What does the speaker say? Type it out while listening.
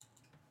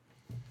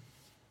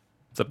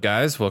What's up,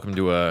 guys? Welcome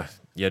to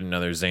yet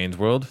another Zane's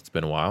World. It's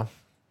been a while.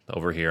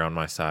 Over here on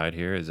my side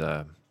here is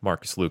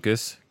Marcus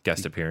Lucas,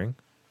 guest appearing.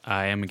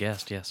 I am a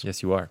guest, yes.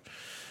 Yes, you are.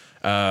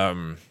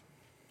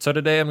 So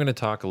today I'm going to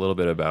talk a little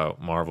bit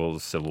about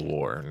Marvel's Civil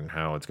War and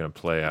how it's going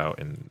to play out,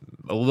 and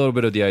a little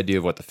bit of the idea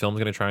of what the film's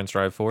going to try and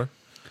strive for.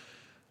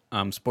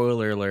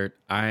 Spoiler alert,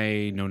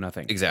 I know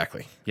nothing.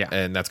 Exactly. Yeah.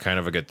 And that's kind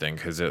of a good thing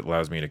because it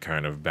allows me to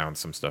kind of bounce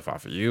some stuff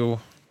off of you.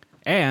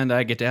 And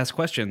I get to ask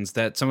questions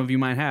that some of you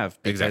might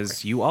have because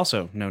Exactly. you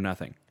also know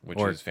nothing. Which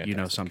or is you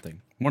know fantastic.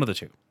 something. One of the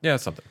two. Yeah,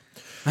 something.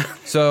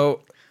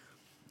 So,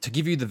 to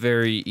give you the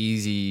very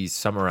easy,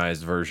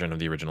 summarized version of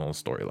the original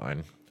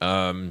storyline,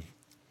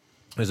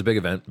 there's a big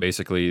event.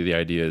 Basically, the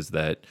idea is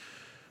that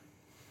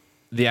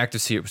the act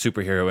of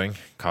superheroing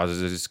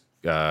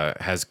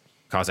has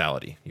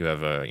causality. You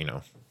have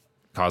a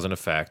cause and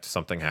effect.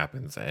 Something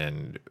happens,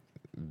 and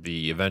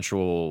the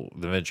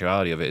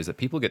eventuality of it is that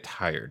people get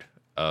tired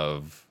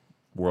of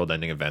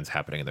world-ending events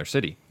happening in their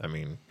city. I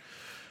mean,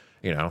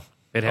 It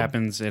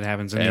happens in The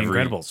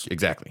Incredibles.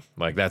 Exactly.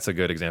 Like, that's a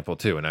good example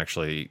too. And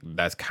actually,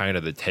 that's kind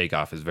of the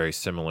takeoff is very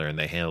similar, and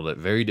they handled it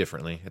very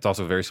differently. It's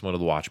also very similar to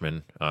The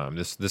Watchmen.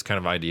 This kind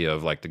of idea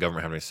of like the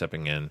government having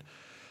stepping in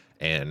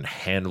and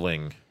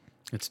handling.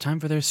 It's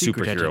time for their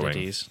secret Superheroing.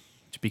 identities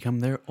to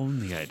become their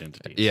only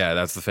identities. Yeah,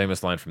 that's the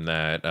famous line from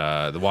that.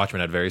 The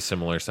Watchmen had very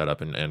similar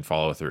setup and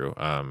follow through.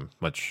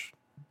 Much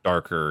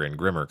darker and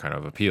grimmer kind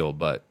of appeal,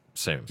 but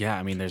same. Yeah,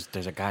 I mean, there's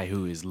a guy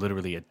who is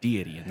literally a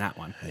deity in that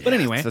one. But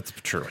anyway. That's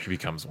true. He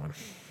becomes one.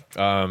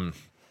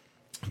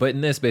 But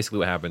in this, basically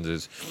what happens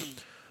is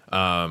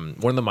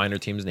one of the minor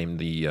teams named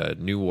the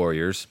New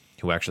Warriors,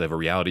 who actually have a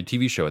reality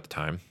TV show at the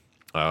time,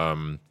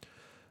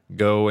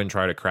 go and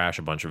try to crash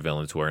a bunch of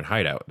villains who are in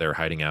hideout. They're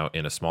hiding out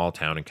in a small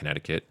town in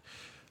Connecticut.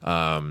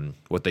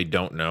 What they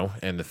don't know,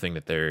 and the thing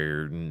that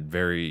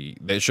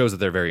it shows that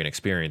they're very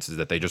inexperienced, is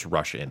that they just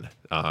rush in.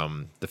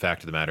 The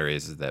fact of the matter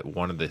is that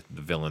one of the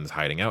villains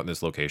hiding out in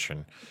this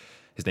location,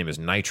 his name is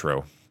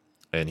Nitro,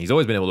 and he's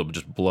always been able to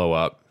just blow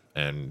up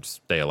and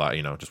stay alive.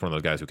 Just one of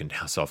those guys who can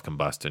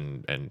self-combust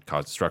and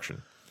cause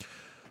destruction.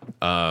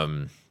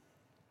 Well,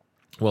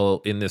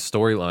 in this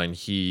storyline,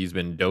 he's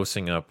been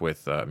dosing up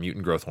with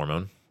mutant growth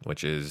hormone,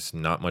 which is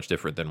not much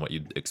different than what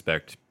you'd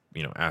expect.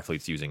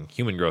 Athletes using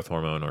human growth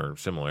hormone or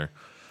similar.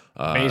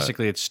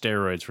 Basically, it's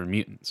steroids for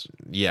mutants.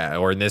 Yeah,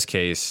 or in this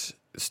case,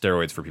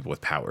 steroids for people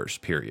with powers,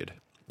 period.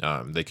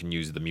 They can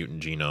use the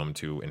mutant genome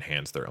to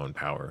enhance their own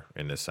power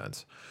in this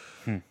sense.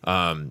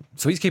 So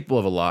he's capable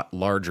of a lot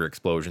larger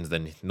explosions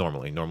than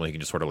normally. Normally, he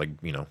can just sort of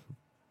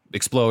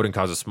explode and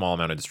cause a small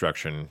amount of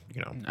destruction.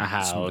 A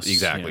house.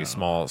 Exactly,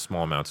 small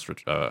amounts.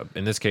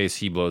 In this case,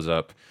 he blows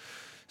up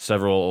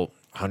several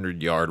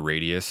 100-yard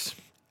radius,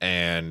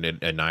 and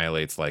it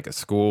annihilates like a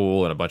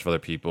school and a bunch of other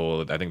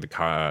people. I think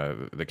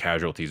the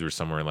casualties were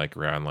somewhere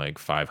around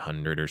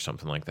 500 or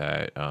something like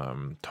that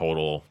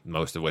total,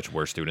 most of which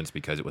were students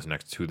because it was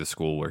next to the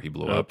school where he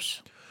blew up.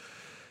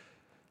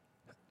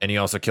 And he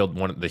also killed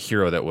the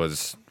hero that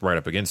was right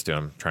up against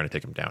him, trying to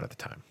take him down at the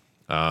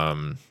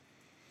time.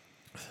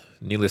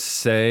 Needless to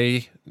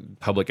say,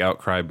 public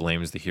outcry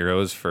blames the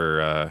heroes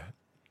for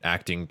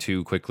acting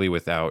too quickly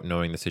without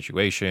knowing the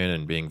situation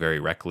and being very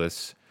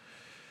reckless.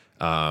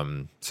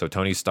 So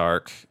Tony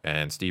Stark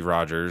and Steve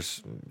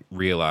Rogers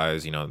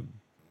realize,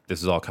 this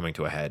is all coming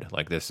to a head.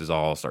 Like, this is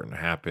all starting to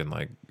happen.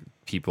 Like,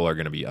 people are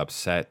going to be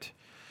upset.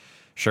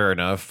 Sure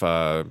enough,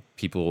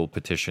 people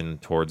petition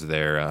towards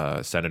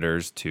their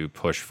senators to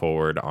push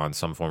forward on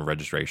some form of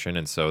registration.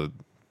 And so,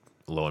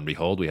 lo and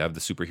behold, we have the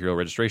Superhero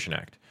Registration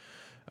Act.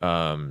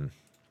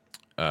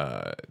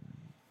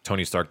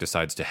 Tony Stark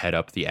decides to head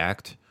up the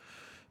act,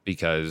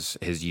 because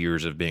his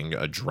years of being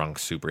a drunk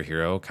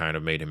superhero kind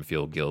of made him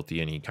feel guilty,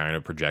 and he kind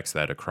of projects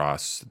that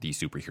across the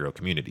superhero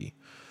community.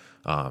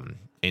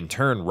 In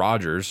turn,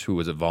 Rogers, who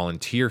was a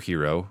volunteer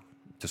hero,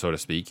 so to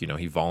speak,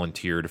 he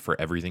volunteered for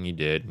everything he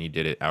did, and he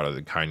did it out of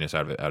the kindness,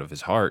 out of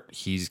his heart.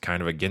 He's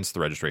kind of against the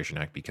Registration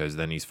Act, because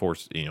then he's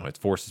forced, it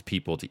forces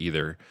people to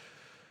either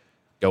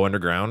go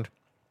underground,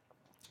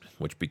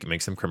 which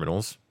makes them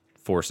criminals,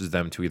 forces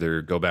them to either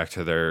go back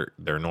to their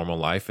normal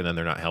life and then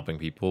they're not helping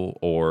people,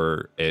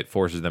 or it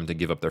forces them to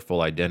give up their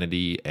full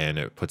identity, and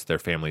it puts their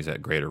families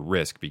at greater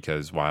risk,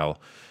 because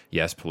while,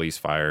 yes, police,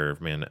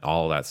 firemen,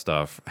 all that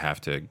stuff have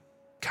to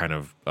kind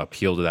of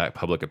appeal to that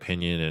public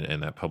opinion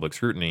and that public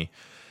scrutiny,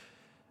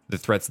 the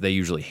threats they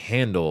usually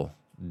handle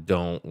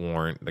don't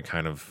warrant the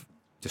kind of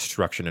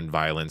destruction and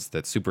violence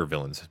that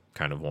supervillains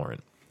kind of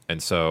warrant.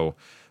 And so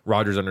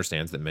Rogers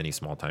understands that many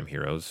small-time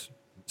heroes,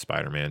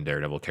 Spider-Man,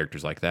 Daredevil,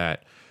 characters like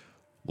that,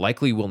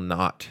 likely will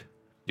not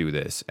do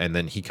this. And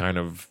then he kind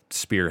of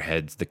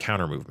spearheads the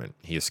counter movement.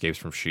 He escapes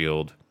from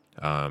S.H.I.E.L.D.,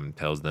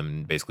 tells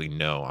them basically,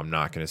 no, I'm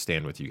not going to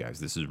stand with you guys.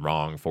 This is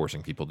wrong,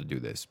 forcing people to do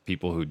this.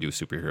 People who do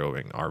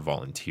superheroing are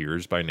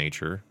volunteers by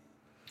nature.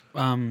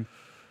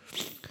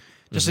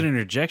 Just an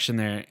interjection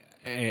there.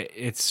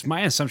 It's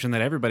my assumption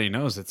that everybody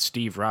knows that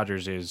Steve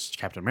Rogers is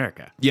Captain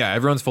America. Yeah,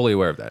 everyone's fully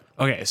aware of that.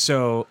 Okay,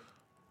 so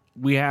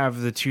we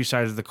have the two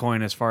sides of the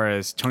coin as far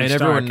as Tony And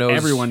Stark. everyone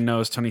Everyone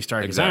knows- knows Tony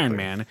Stark is Iron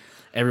Man.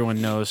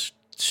 Everyone knows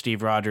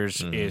Steve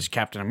Rogers is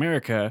Captain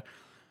America.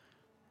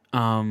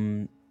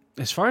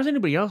 As far as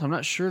anybody else, I'm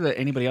not sure that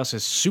anybody else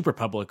is super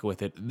public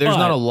with it. There's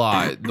not a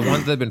lot. The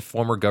ones that have been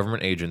former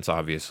government agents,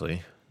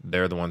 obviously,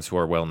 they're the ones who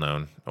are well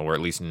known, or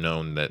at least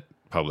known that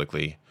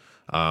publicly.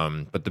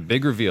 But the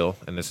big reveal,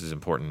 and this is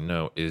important to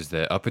note, is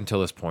that up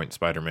until this point,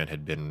 Spider-Man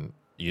had been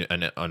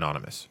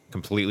anonymous,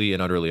 completely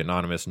and utterly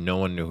anonymous. No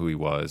one knew who he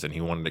was, and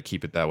he wanted to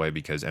keep it that way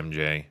because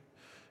MJ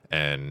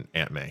and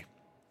Aunt May,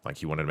 like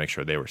he wanted to make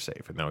sure they were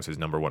safe, and that was his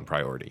number one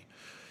priority.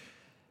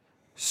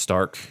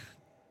 Stark,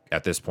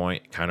 at this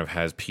point, kind of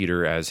has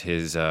Peter as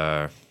his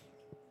at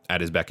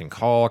his beck and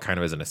call, kind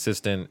of as an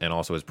assistant, and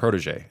also his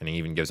protege. And he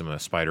even gives him a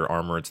spider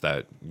armor. It's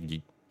that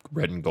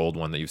red and gold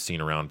one that you've seen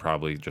around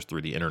probably just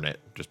through the internet,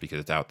 just because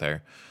it's out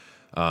there.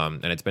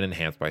 And it's been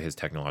enhanced by his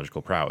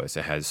technological prowess.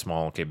 It has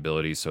small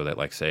capabilities so that,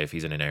 like, say, if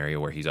he's in an area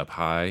where he's up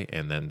high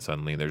and then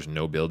suddenly there's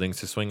no buildings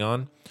to swing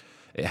on,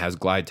 it has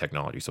glide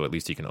technology. So at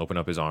least he can open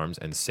up his arms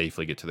and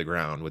safely get to the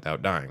ground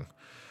without dying.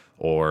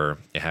 Or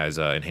it has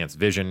enhanced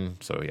vision,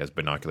 so he has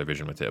binocular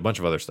vision with it. A bunch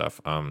of other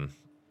stuff.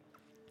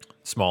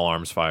 Small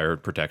arms fire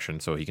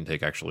protection, so he can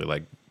take actually,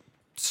 like,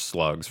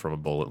 slugs from a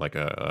bullet, like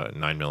a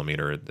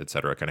 9mm,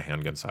 etc., kind of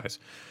handgun size.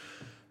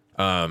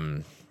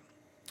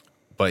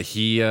 But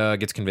he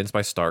gets convinced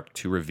by Stark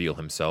to reveal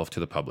himself to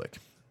the public.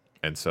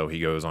 And so he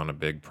goes on a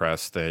big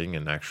press thing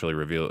and actually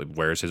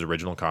wears his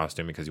original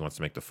costume because he wants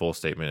to make the full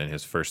statement. And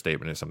his first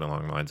statement is something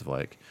along the lines of,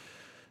 like,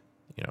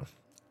 you know,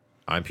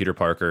 I'm Peter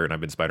Parker and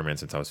I've been Spider-Man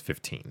since I was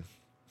 15.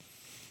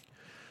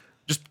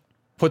 Just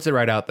puts it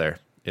right out there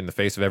in the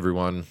face of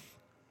everyone.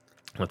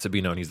 Lets it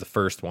be known he's the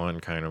first one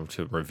kind of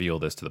to reveal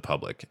this to the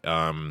public.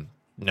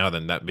 Now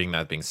then, that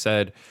being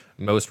said,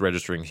 most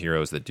registering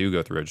heroes that do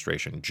go through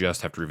registration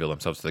just have to reveal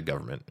themselves to the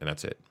government, and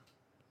that's it.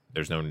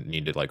 There's no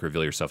need to, like,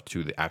 reveal yourself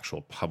to the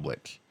actual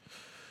public.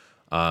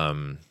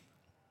 And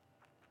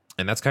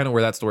that's kind of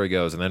where that story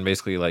goes. And then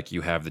basically, like,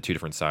 you have the two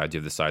different sides. You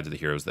have the sides of the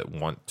heroes that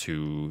want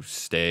to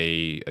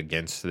stay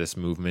against this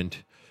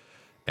movement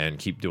and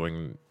keep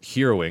doing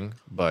heroing,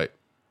 but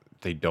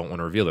they don't want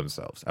to reveal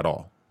themselves at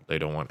all. They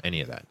don't want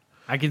any of that.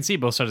 I can see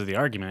both sides of the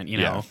argument, you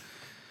know.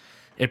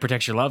 It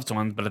protects your loved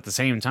ones, but at the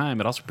same time,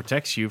 it also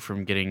protects you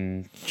from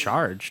getting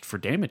charged for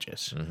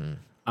damages.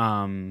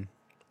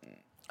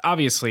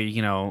 Obviously,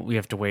 you know, we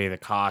have to weigh the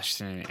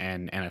cost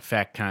and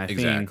effect kind of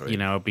thing, you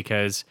know,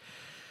 because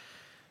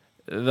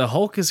the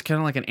Hulk is kind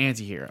of like an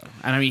anti-hero.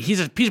 And I mean, he's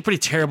a pretty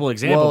terrible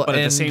example, but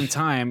at the same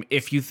time,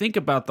 if you think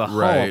about the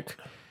Hulk,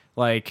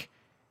 like,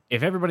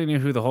 if everybody knew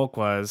who the Hulk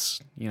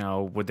was, you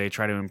know, would they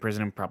try to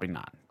imprison him? Probably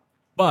not.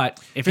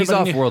 But if he's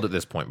off-world at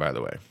this point, by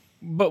the way.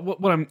 But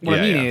what I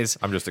mean is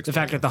I'm just the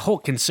fact that the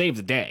Hulk can save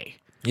the day.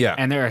 Yeah.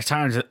 And there are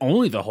times that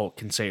only the Hulk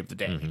can save the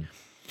day.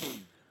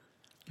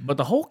 But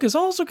the Hulk is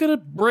also going to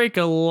break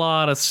a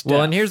lot of stuff.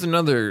 Well, and here's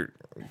another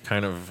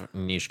kind of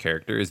niche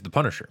character is the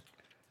Punisher.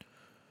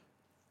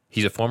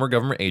 He's a former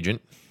government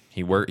agent.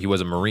 He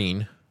was a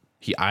Marine.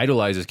 He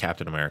idolizes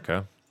Captain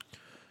America.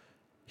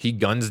 He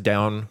guns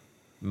down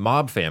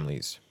mob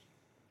families.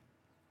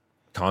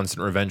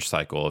 Constant revenge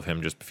cycle of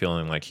him just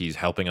feeling like he's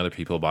helping other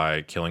people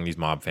by killing these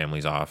mob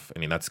families off. I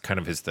mean, that's kind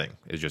of his thing,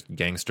 is just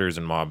gangsters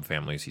and mob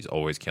families he's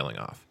always killing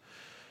off.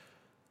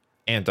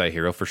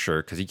 Anti-hero for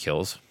sure, because he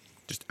kills,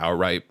 just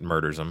outright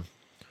murders them.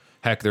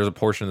 Heck, there's a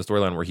portion of the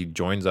storyline where he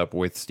joins up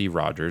with Steve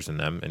Rogers and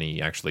them, and he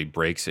actually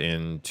breaks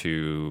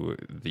into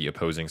the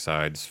opposing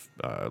side's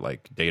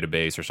like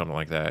database or something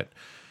like that.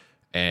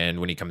 And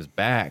when he comes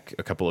back,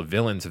 a couple of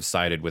villains have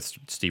sided with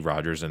Steve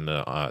Rogers and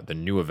the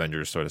new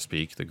Avengers, so to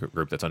speak, the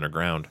group that's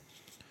underground.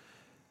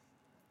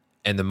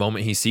 And the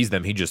moment he sees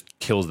them, he just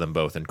kills them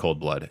both in cold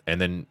blood. And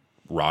then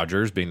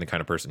Rogers, being the kind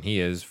of person he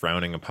is,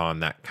 frowning upon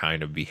that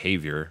kind of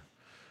behavior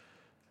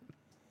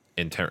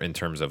in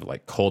terms of,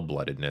 like,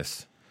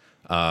 cold-bloodedness,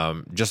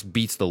 just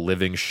beats the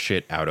living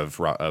shit out of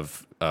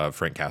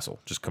Frank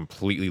Castle. Just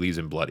completely leaves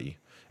him bloody.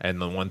 And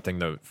the one thing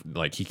that,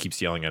 like, he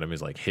keeps yelling at him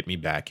is, like, hit me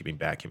back, hit me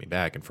back, hit me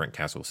back. And Frank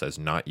Castle says,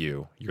 not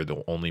you. You're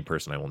the only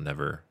person I will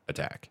never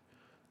attack.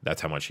 That's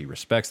how much he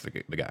respects the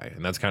guy.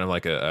 And that's kind of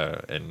like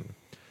an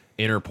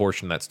inner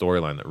portion of that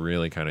storyline that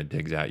really kind of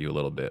digs at you a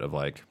little bit of,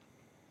 like,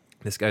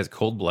 this guy's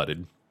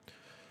cold-blooded,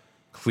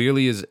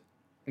 clearly is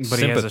but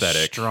sympathetic. He has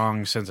a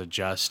strong sense of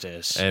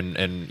justice.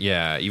 And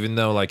yeah, even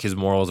though, like, his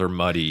morals are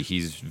muddy,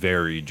 he's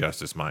very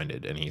justice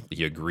minded, and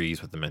he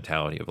agrees with the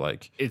mentality of,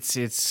 like,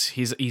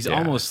 he's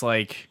almost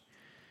like,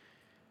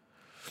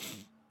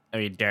 I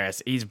mean,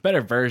 he's a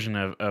better version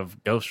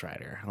of Ghost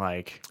Rider.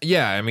 Like,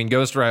 yeah, I mean,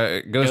 Ghost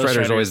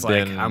Rider's always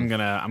like, been, I'm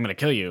gonna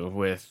kill you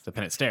with the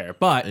Penance Stare.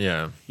 But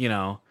you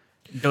know,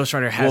 Ghost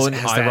Rider has, well,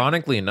 has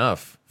ironically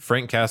enough,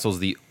 Frank Castle's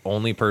the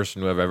only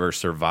person who have ever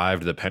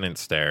survived the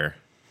Penance Stare,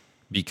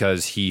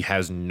 because he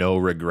has no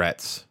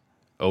regrets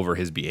over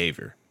his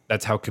behavior.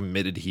 That's how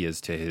committed he is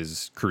to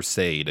his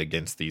crusade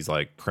against these,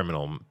 like,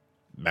 criminal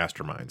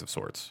masterminds of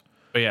sorts.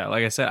 But yeah,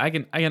 like I said, I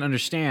can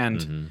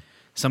understand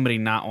somebody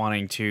not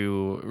wanting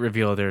to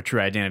reveal their true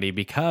identity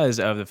because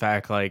of the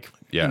fact, like,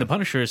 in the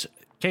Punisher's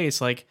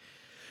case, like,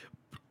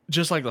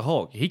 just like the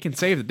Hulk, he can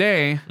save the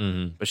day,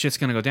 but shit's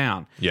going to go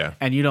down. Yeah.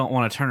 And you don't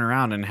want to turn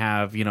around and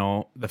have,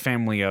 the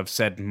family of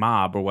said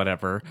mob or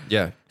whatever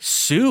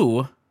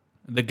sue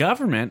the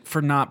government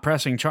for not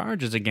pressing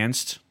charges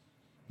against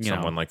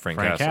someone like Frank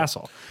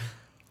Castle.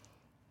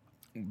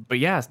 But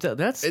yeah,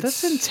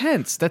 that's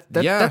intense.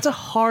 That's a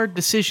hard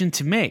decision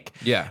to make.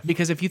 Yeah.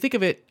 Because if you think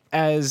of it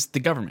as the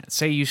government,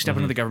 say you step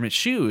into the government's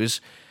shoes,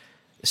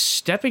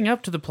 stepping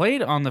up to the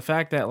plate on the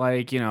fact that,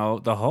 like,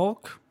 the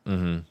Hulk,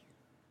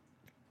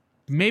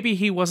 maybe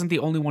he wasn't the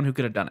only one who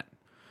could have done it.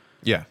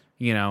 Yeah.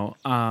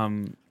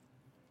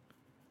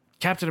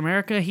 Captain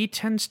America, he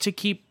tends to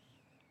keep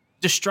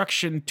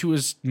destruction to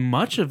as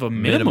much of a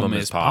minimum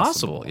as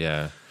possible.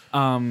 Yeah.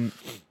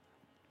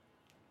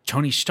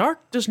 Tony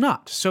Stark does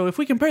not. So if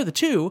we compare the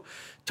two,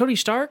 Tony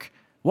Stark,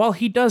 while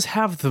he does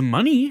have the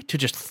money to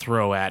just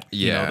throw at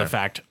the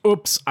fact,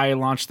 oops, I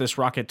launched this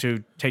rocket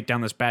to take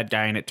down this bad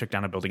guy and it took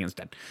down a building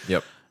instead.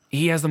 Yep.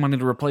 He has the money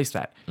to replace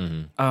that.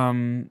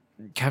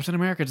 Captain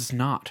America does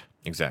not.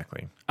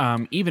 Exactly.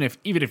 Even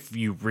if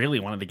you really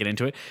wanted to get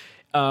into it,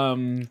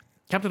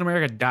 Captain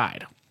America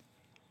died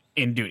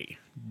in duty.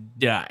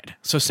 Died.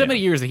 So 70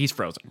 years that he's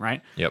frozen,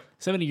 right? Yep.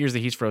 70 years that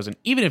he's frozen.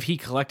 Even if he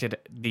collected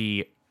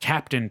the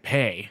captain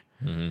pay,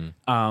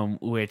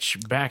 which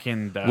back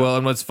in the... Well,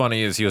 and what's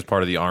funny is he was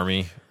part of the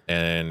Army,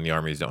 and the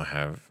armies don't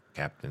have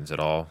captains at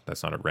all.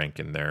 That's not a rank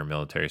in their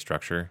military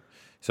structure.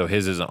 So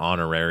his is an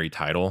honorary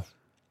title.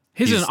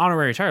 His is an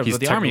honorary title, but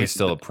the Army is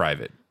still a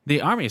private.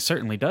 The Army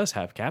certainly does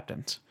have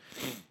captains.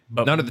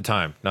 But not at the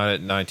time. Not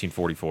at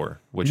 1944,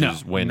 which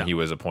is when he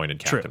was appointed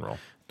captain role.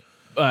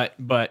 But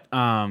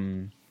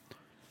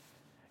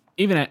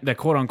even at the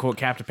quote-unquote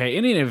captain pay,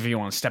 and even if you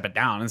want to step it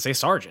down and say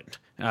sergeant,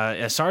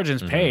 a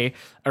sergeant's pay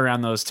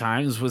around those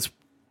times was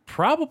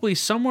probably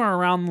somewhere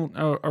around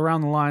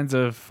the lines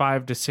of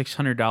 $500 to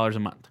 $600 a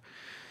month.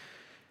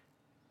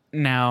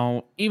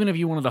 Now, even if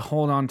you wanted to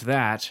hold on to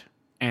that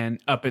and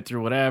up it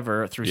through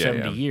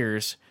 70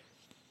 years,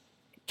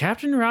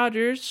 Captain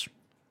Rogers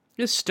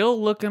is still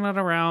looking at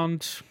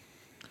around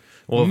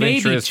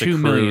maybe $2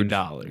 million.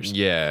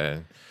 Yeah.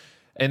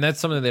 And that's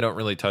something they don't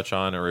really touch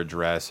on or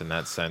address in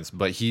that sense.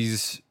 But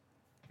he's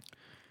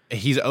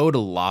owed a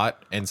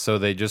lot, and so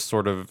they just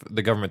sort of,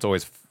 the government's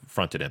always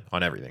fronted him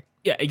on everything.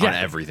 Yeah, exactly.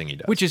 On everything he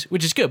does. Which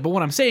is good. But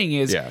what I'm saying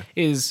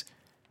is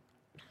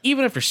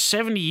even after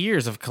 70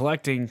 years of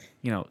collecting,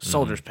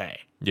 soldiers' pay.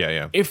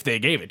 Yeah. If they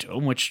gave it to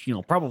him, which,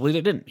 probably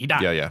they didn't. He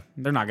died. Yeah.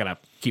 They're not going to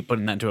keep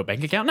putting that into a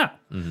bank account. No.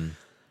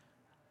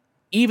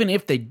 Even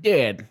if they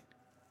did,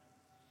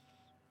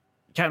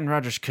 Captain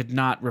Rogers could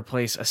not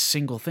replace a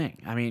single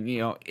thing. I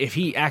mean, if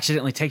he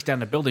accidentally takes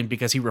down a building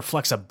because he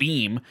reflects a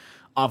beam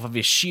off of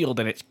his shield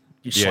and it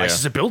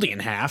slices a building in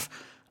half,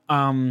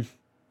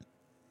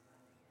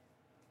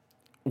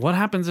 what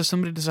happens if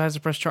somebody decides to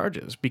press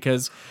charges?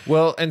 Because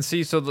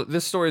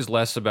this story is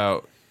less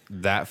about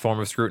that form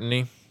of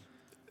scrutiny.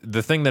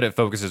 The thing that it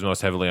focuses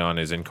most heavily on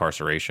is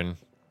incarceration.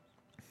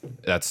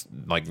 That's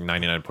like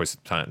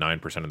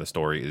 99.9% of the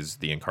story is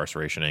the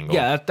incarceration angle.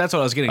 Yeah, that's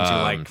what I was getting to.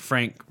 Like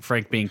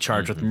Frank being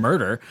charged with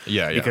murder.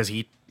 Yeah. Because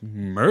he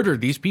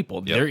murdered these people.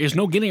 Yep. There is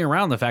no getting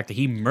around the fact that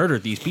he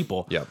murdered these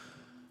people. Yep.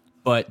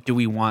 But do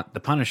we want the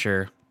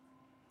Punisher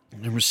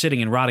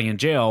sitting and rotting in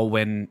jail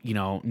when,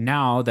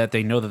 now that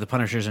they know that the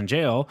Punisher's in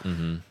jail,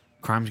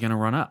 crime's going to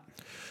run up?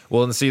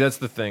 Well, and see, that's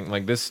the thing.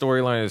 Like, this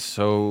storyline is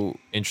so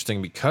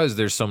interesting because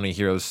there's so many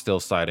heroes still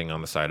siding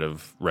on the side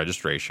of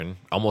registration.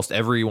 Almost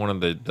every one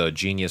of the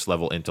genius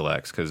level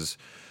intellects, because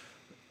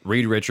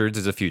Reed Richards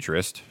is a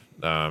futurist.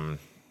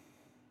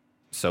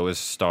 So is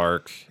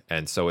Stark,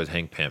 and so is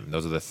Hank Pym.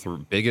 Those are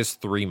the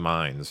biggest three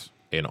minds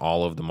in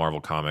all of the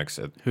Marvel comics.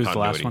 Who's the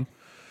last one?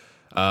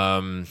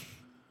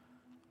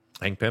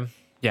 Hank Pym?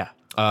 Yeah.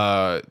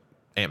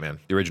 Ant-Man,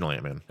 the original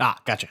Ant-Man. Ah,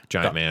 gotcha.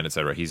 Giant Man,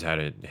 etc. He's had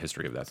a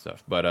history of that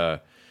stuff.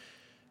 But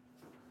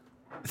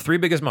three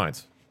biggest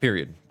minds,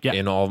 period,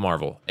 in all of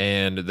Marvel.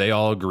 And they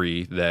all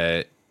agree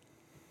that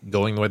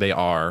going the way they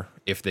are,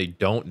 if they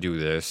don't do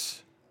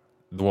this,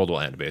 the world will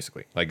end,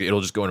 basically. Like,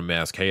 it'll just go into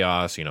mass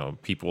chaos.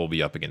 People will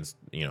be up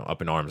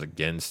in arms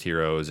against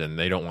heroes, and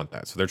they don't want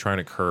that. So they're trying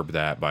to curb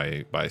that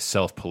by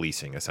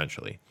self-policing,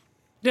 essentially.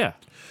 Yeah.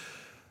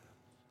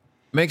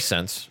 Makes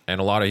sense. And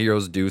a lot of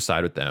heroes do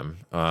side with them.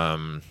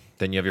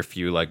 Then you have your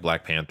few like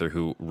Black Panther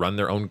who run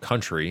their own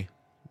country,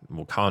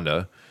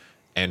 Wakanda,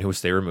 and who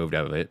stay removed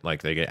out of it.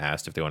 Like, they get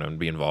asked if they want to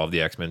be involved.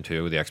 The X-Men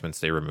too. The X-Men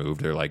stay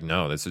removed. They're like,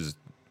 no,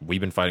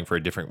 we've been fighting for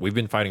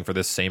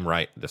this same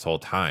right this whole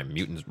time.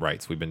 Mutant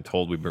rights. We've been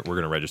told we're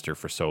going to register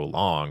for so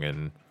long,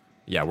 and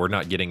we're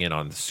not getting in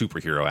on the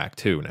superhero act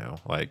too now.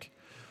 Like,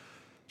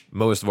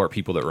 most of our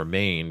people that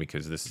remain,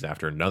 because this is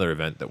after another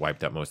event that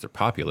wiped out most of their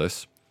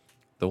populace,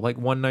 the like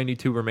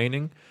 192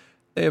 remaining,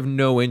 they have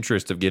no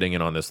interest of getting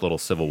in on this little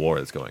civil war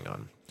that's going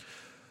on.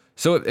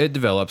 So it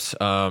develops.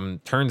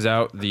 Turns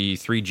out the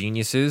three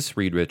geniuses,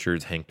 Reed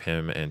Richards, Hank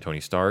Pym, and Tony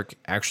Stark,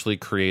 actually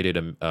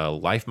created a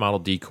life model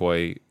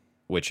decoy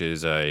which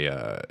is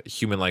a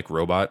human-like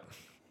robot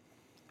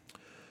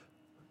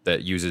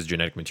that uses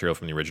genetic material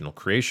from the original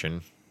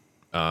creation.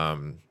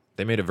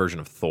 They made a version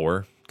of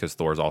Thor because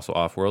Thor is also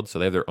off-world, so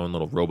they have their own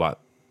little robot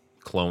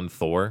clone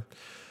Thor,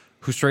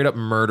 who straight up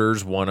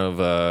murders one of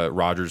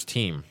Roger's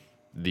team,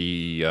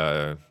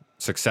 the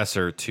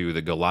successor to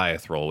the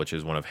Goliath role, which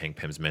is one of Hank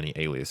Pym's many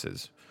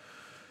aliases.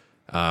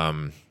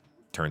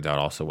 Turns out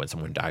also when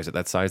someone dies at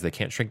that size, they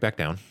can't shrink back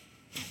down.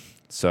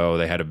 So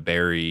they had to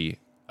bury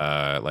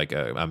like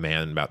a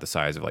man about the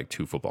size of like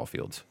 2 football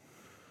fields.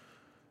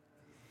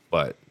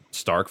 But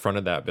Stark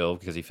fronted that bill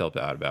because he felt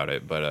bad about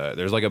it. But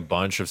there's like a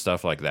bunch of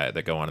stuff like that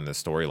go on in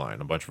this storyline.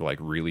 A bunch of like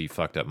really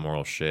fucked up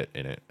moral shit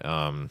in it.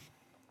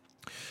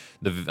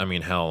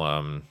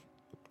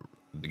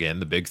 Again,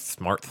 the big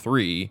smart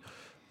 3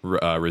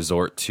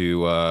 resort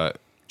to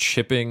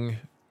chipping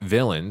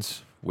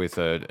villains with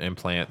an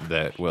implant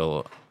that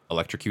will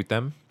electrocute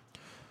them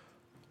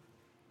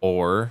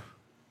or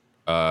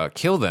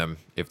kill them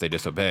if they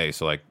disobey.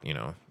 So, like,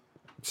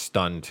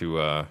 stun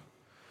to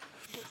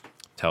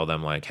tell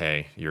them, like,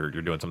 hey, you're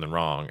doing something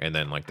wrong. And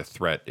then, like, the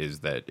threat is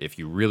that if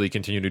you really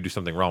continue to do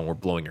something wrong, we're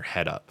blowing your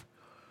head up.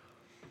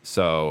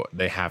 So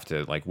they have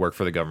to, like, work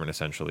for the government,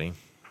 essentially.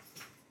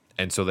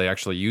 And so they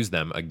actually use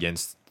them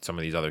against some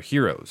of these other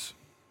heroes,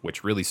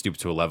 which really stoops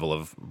to a level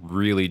of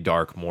really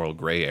dark moral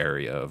gray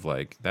area of,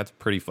 like, that's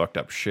pretty fucked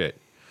up shit.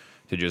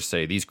 To just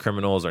say these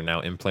criminals are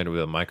now implanted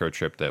with a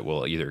microchip that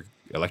will either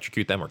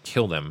electrocute them or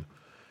kill them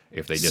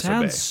if they disobey.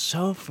 Sounds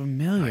so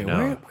familiar.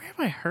 Where have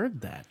I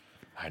heard that?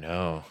 I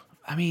know.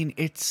 I mean,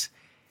 it's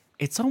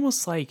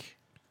almost like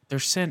they're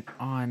sent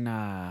on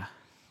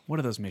what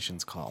are those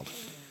missions called?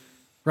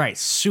 Right,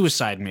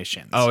 suicide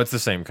missions. Oh, it's the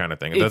same kind of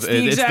thing.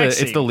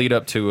 It's the lead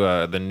up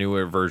to the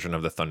newer version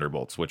of the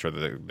Thunderbolts, which are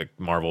the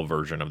Marvel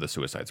version of the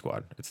Suicide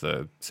Squad. It's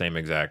the same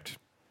exact.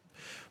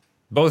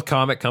 Both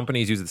comic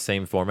companies use the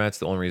same formats.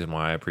 The only reason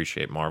why I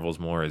appreciate Marvel's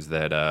more is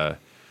that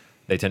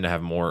they tend to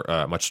have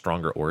much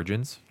stronger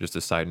origins. Just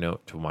a side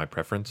note to my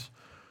preference.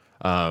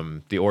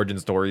 The origin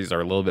stories are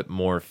a little bit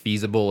more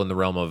feasible in the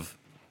realm of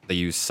they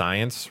use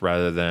science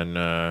rather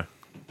than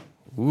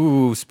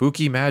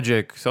spooky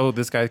magic. So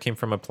this guy came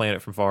from a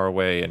planet from far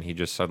away and he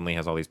just suddenly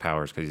has all these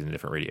powers because he's in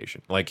different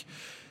radiation. Like,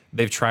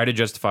 they've tried to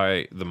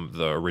justify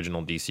the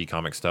original DC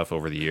comic stuff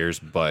over the years,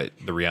 but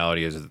the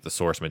reality is that the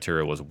source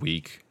material was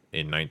weak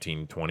in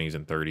 1920s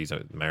and 30s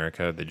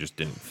America. They just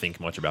didn't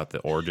think much about the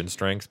origin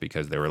strengths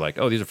because they were like,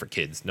 oh, these are for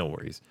kids, no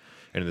worries.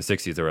 And in the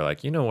 60s, they were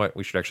like, you know what?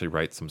 We should actually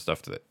write some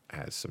stuff that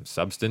has some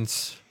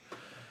substance.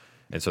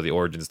 And so the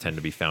origins tend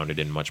to be founded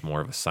in much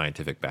more of a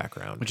scientific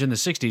background. Which in the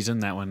 60s, isn't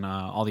that when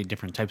all the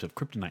different types of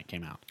kryptonite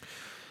came out?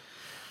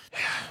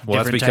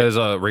 Well, that's because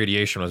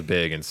radiation was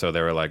big. And so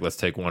they were like, let's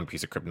take one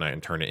piece of kryptonite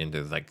and turn it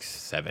into like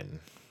 7.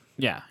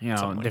 Yeah,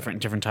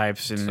 different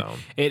types. And so,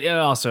 it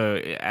also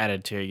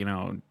added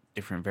to,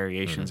 different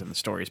variations in the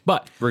stories.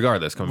 But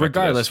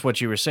regardless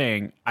what you were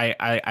saying,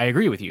 I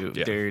agree with you.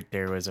 Yeah.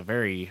 There was a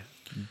very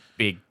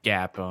big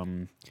gap.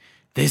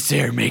 This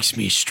air makes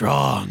me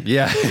strong.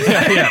 Yeah.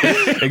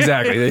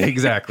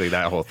 Exactly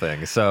that whole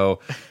thing. So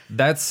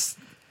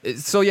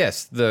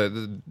yes,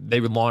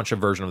 they would launch a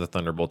version of the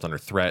Thunderbolts under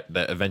threat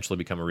that eventually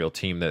become a real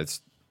team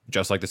that's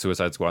just like the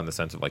Suicide Squad in the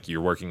sense of, like,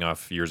 you're working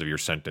off years of your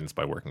sentence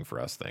by working for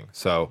us thing.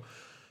 So,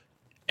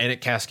 and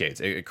it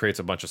cascades. It creates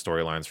a bunch of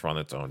storylines for on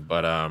its own.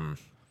 But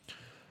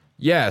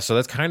yeah, so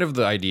that's kind of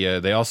the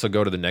idea. They also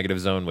go to the negative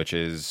zone, which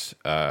is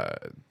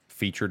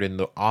featured in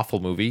the awful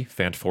movie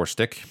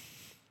Fantastic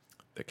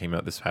that came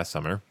out this past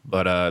summer.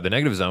 But the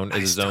negative zone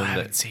is a zone that I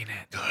haven't seen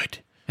it. Good.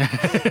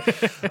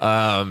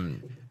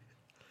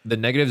 The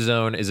negative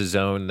zone is a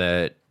zone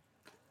that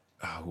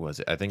who was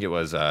it? I think it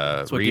was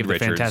Reed Richards.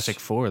 The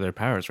Fantastic Four their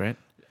powers, right?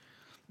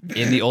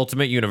 In the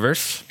Ultimate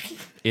Universe.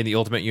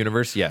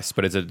 Yes,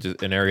 but it's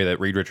an area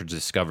that Reed Richards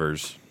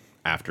discovers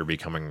after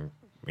becoming,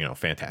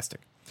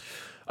 fantastic.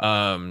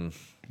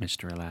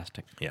 Mr.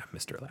 Elastic. Yeah,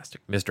 Mr.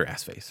 Elastic. Mr.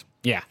 Assface.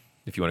 Yeah.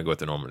 If you want to go with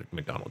the Norman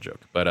McDonald joke.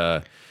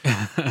 But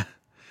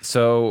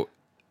so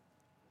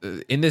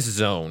in this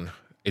zone,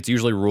 it's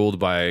usually ruled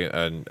by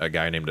a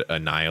guy named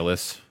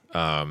Annihilus.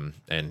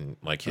 And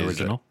like his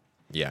original.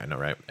 Yeah, I know,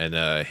 right? And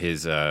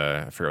his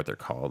I forget what they're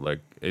called.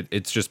 Like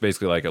it's just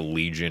basically like a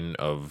legion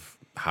of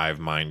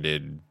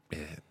hive-minded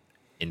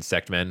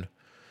insect men.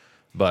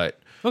 But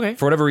okay,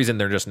 for whatever reason,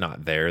 they're just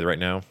not there right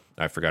now.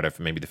 I forgot if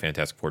maybe the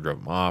Fantastic Four drove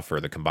them off or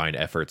the combined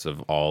efforts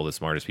of all the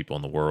smartest people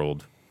in the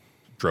world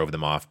drove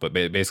them off. But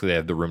basically, they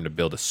have the room to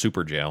build a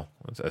super jail.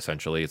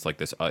 Essentially, it's like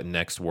this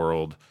next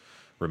world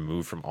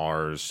removed from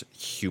ours,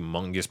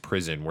 humongous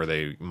prison where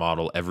they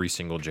model every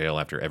single jail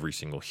after every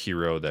single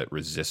hero that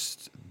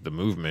resists the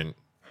movement.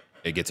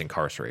 It gets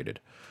incarcerated.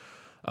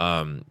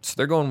 So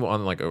they're going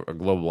on like a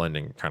global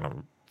ending kind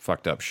of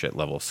fucked up shit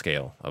level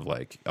scale of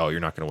like, oh,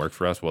 you're not going to work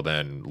for us? Well,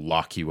 then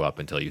lock you up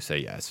until you say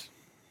yes.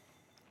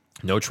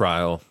 No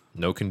trial,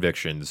 no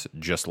convictions,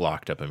 just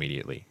locked up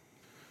immediately.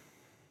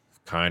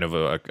 Kind of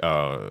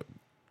a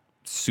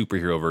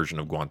superhero version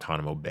of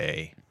Guantanamo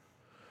Bay.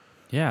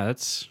 Yeah,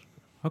 that's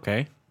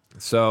okay.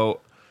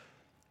 So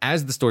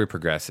as the story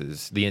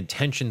progresses, the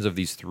intentions of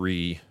these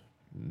three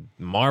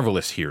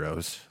marvelous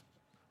heroes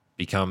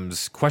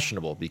becomes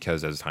questionable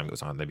because as time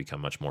goes on, they become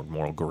much more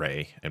moral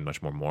gray and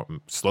much more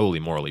slowly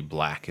morally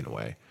black in a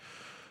way.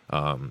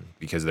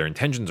 Because their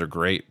intentions are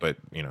great, but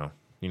you know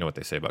what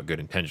they say about good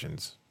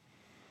intentions.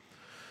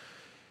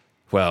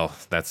 Well,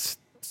 that's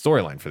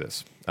storyline for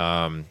this.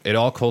 It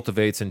all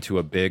cultivates into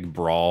a big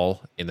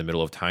brawl in the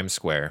middle of Times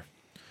Square.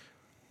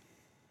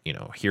 You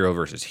know, hero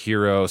versus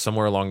hero.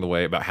 Somewhere along the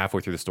way, about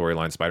halfway through the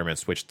storyline, Spider-Man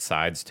switched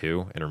sides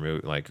too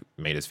and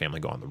made his family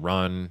go on the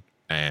run.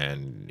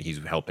 And he's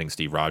helping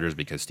Steve Rogers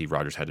because Steve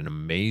Rogers had an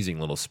amazing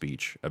little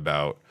speech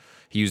about.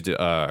 He used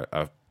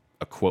a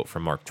quote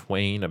from Mark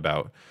Twain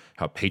about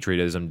how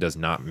patriotism does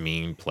not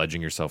mean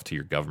pledging yourself to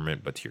your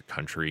government, but to your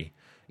country,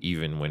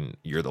 even when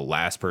you're the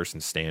last person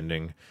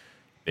standing,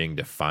 being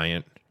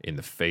defiant in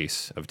the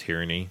face of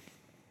tyranny.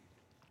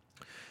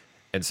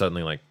 And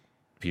suddenly, like,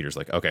 Peter's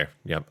like, okay,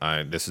 yep,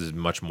 this is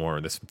much more,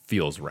 this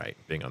feels right,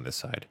 being on this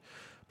side.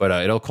 But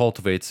it all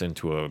cultivates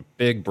into a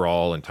big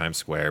brawl in Times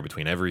Square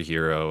between every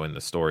hero in the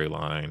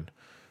storyline,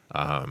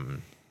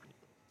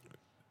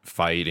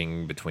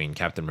 fighting between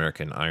Captain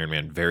America and Iron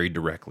Man very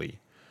directly.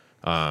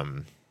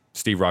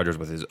 Steve Rogers,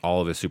 with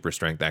all of his super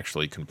strength,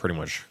 actually can pretty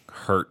much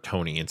hurt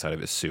Tony inside of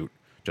his suit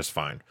just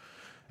fine.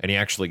 And he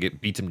actually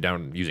beats him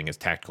down using his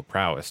tactical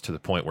prowess to the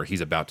point where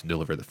he's about to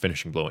deliver the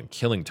finishing blow and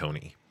killing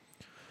Tony.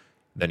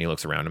 Then he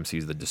looks around him,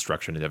 sees the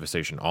destruction and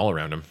devastation all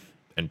around him,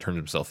 and turns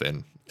himself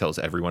in, tells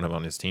everyone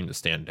on his team to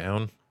stand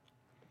down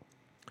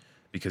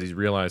because he's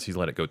realized he's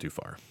let it go too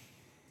far.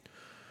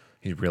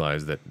 He's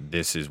realized that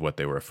this is what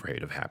they were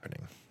afraid of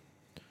happening.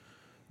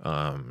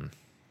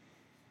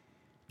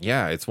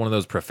 Yeah, it's one of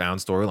those profound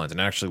storylines, and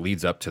it actually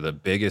leads up to the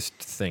biggest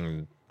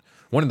thing,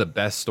 one of the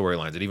best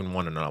storylines. It even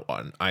won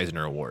an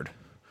Eisner Award.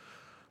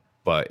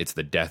 But it's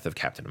the death of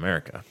Captain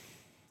America.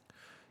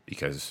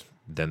 Because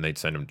then they'd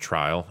send him to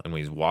trial, and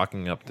when he's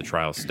walking up the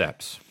trial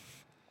steps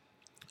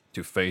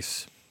to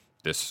face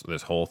this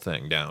whole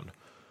thing down,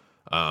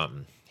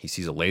 he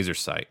sees a laser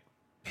sight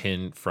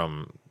pinned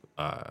from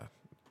a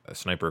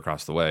sniper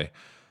across the way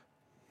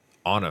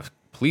on a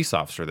police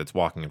officer that's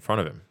walking in front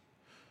of him.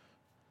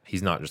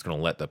 He's not just going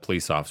to let the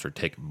police officer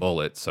take a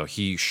bullet, so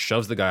he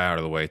shoves the guy out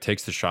of the way,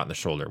 takes the shot in the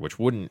shoulder, which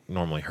wouldn't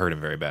normally hurt him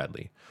very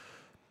badly.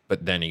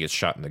 But then he gets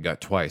shot in the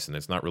gut twice, and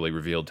it's not really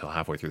revealed till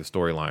halfway through the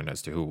storyline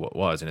as to who it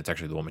was, and it's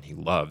actually the woman he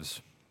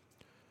loves,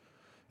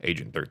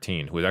 Agent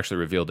 13, who was actually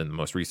revealed in the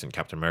most recent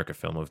Captain America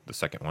film, of the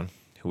second one,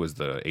 who was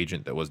the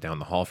agent that was down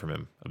the hall from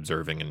him,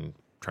 observing and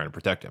trying to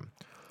protect him.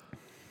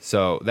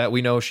 So that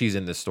we know she's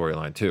in this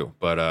storyline too,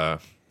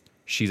 but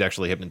she's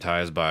actually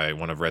hypnotized by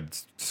one of Red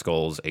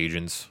Skull's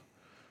agents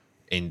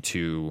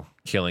into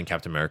killing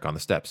Captain America on the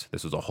steps.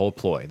 This was a whole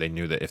ploy. They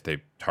knew that if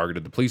they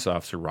targeted the police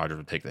officer, Rogers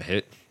would take the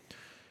hit.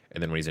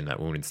 And then when he's in that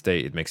wounded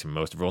state, it makes him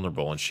most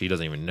vulnerable. And she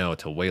doesn't even know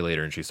until way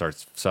later. And she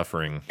starts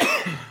suffering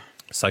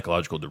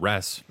psychological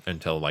duress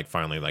until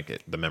finally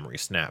the memory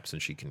snaps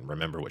and she can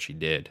remember what she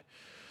did.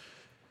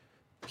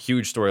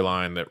 Huge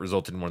storyline that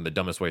resulted in one of the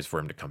dumbest ways for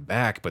him to come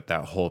back. But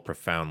that whole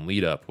profound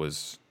lead up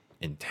was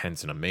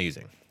intense and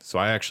amazing. So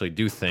I actually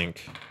do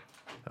think...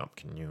 Oh,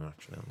 can you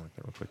actually unlock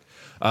that real quick?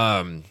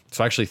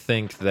 So I actually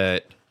think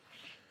that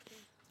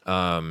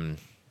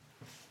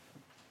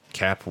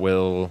Cap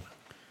will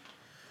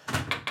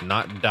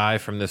not die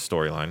from this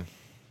storyline,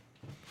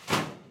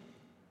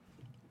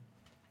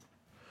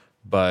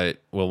 but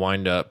will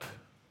wind up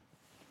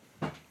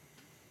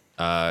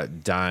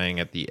dying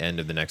at the end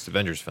of the next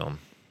Avengers film,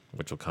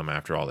 which will come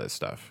after all this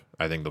stuff.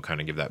 I think they'll kind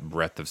of give that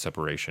breadth of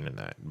separation in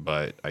that,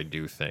 but I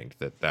do think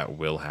that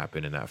will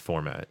happen in that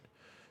format.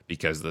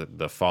 Because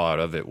the fallout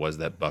of it was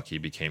that Bucky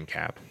became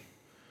Cap.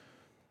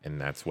 And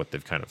that's what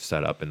they've kind of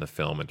set up in the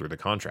film and through the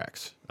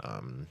contracts.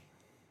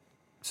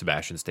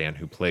 Sebastian Stan,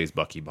 who plays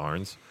Bucky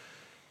Barnes,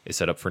 is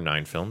set up for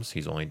 9 films.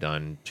 He's only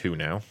done 2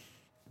 now,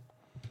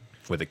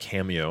 with a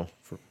cameo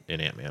in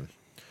Ant-Man.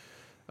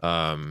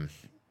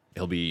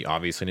 He'll be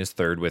obviously in his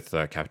 3rd with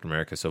Captain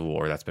America Civil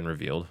War. That's been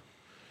revealed.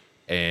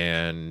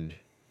 And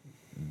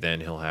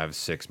then he'll have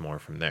 6 more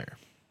from there.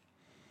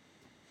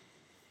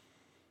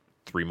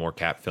 3 more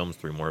Cap films,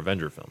 3 more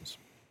Avenger films,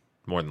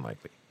 more than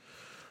likely.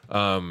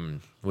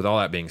 With all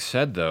that being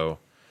said, though,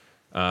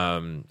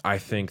 I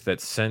think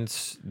that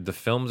since the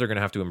films are going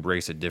to have to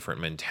embrace a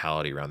different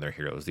mentality around their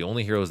heroes, the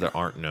only heroes that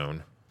aren't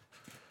known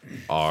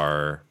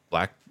are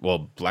Black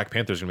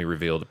Panther's going to be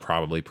revealed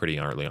probably pretty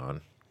early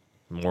on,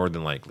 more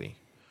than likely.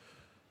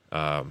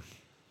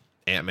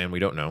 Ant-Man, we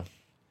don't know,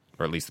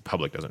 or at least the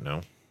public doesn't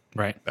know.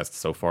 Right. That's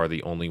so far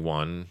the only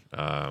one.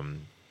 I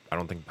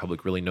don't think the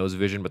public really knows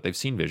Vision, but they've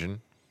seen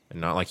Vision. And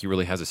not like he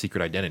really has a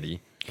secret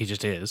identity. He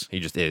just is.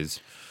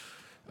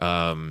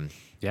 Yeah,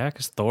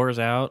 because Thor's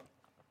out.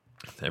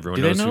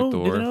 Everyone knows who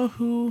Thor. Do they know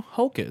who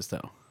Hulk is,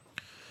 though?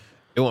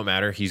 It won't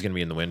matter. He's going to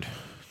be in the wind.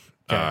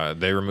 Okay.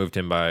 They removed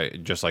him by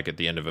just like at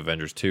the end of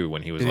Avengers 2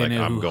 when he was like,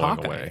 I'm going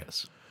Hawkeye away.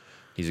 Is?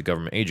 He's a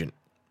government agent.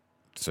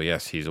 So,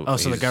 yes, he's... So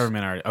the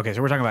government already... Okay,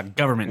 so we're talking about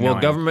government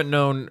government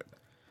known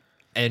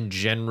and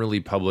generally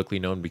publicly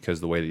known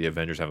because the way the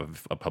Avengers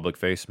have a public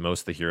face.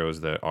 Most of the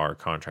heroes that are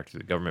contracted to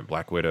the government,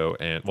 Black Widow,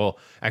 and well,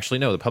 actually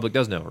no, the public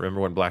does know.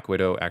 Remember when Black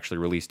Widow actually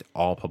released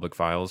all public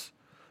files,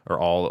 or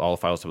all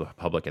files to the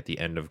public at the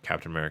end of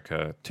Captain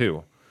America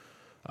 2?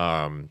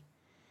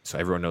 So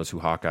everyone knows who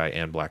Hawkeye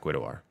and Black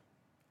Widow are.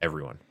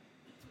 Everyone.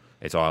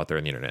 It's all out there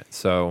on the internet.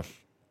 So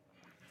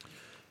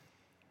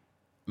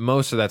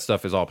most of that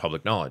stuff is all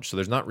public knowledge. So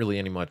there's not really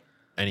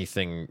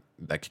anything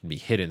that can be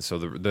hidden. So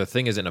the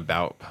thing isn't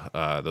about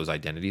those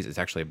identities. It's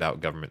actually about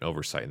government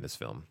oversight in this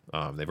film.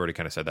 They've already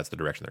kind of said that's the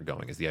direction they're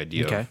going, is the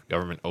idea of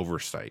government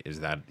oversight. Is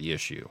that the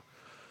issue?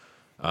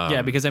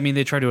 Yeah, because, I mean,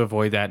 they try to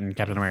avoid that in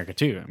Captain America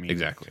too. I mean,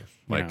 exactly.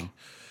 Like,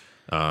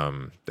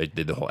 they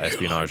did the whole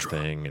espionage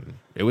thing, and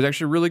it was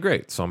actually really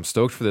great. So I'm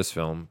stoked for this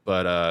film.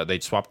 But they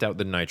swapped out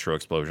the nitro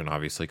explosion,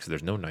 obviously, because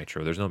there's no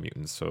nitro, there's no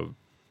mutants. So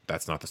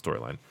that's not the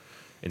storyline.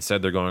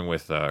 Instead, they're going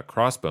with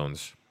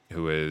Crossbones,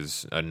 who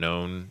is a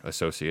known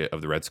associate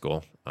of the Red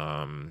Skull.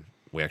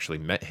 We actually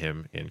met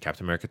him in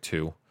Captain America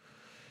 2.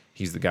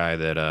 He's the guy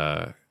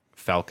that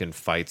Falcon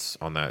fights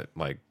on that,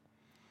 like,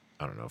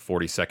 I don't know,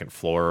 42nd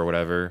floor or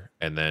whatever,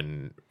 and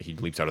then he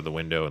leaps out of the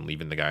window and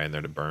leaving the guy in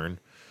there to burn.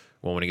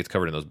 Well, when he gets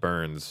covered in those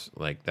burns,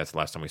 like, that's the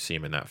last time we see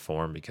him in that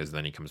form, because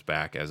then he comes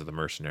back as the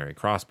mercenary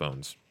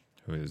Crossbones,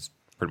 who is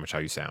pretty much how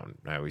he sounds,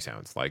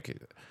 like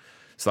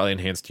slightly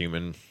enhanced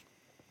human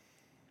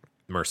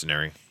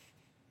mercenary.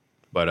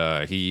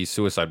 But he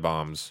suicide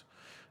bombs,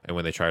 and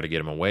when they try to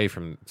get him away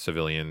from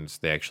civilians,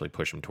 they actually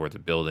push him towards a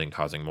building,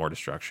 causing more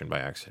destruction by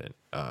accident,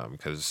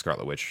 because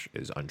Scarlet Witch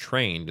is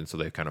untrained, and so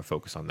they kind of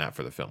focus on that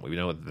for the film. We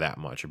know that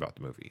much about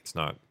the movie. It's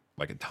not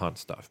like a ton of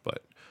stuff,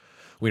 but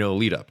we know the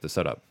lead up, the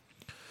setup.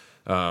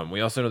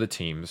 We also know the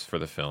teams for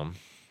the film.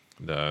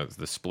 The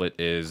split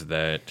is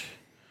that...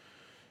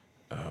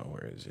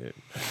 where is it?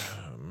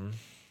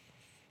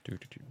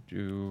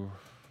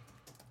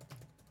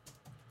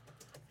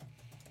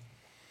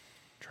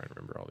 Trying to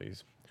remember all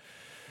these.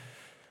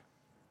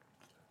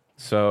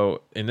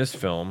 So in this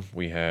film,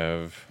 we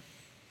have,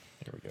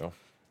 here we go.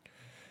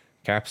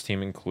 Cap's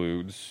team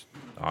includes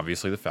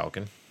obviously the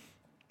Falcon.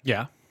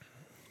 Yeah.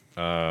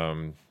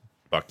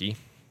 Bucky,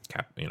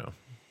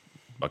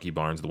 Bucky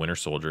Barnes, the Winter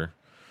Soldier.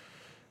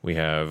 We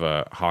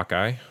have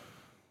Hawkeye.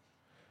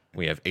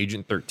 We have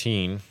Agent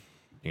 13,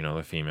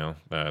 the female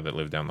that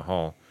lived down the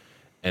hall.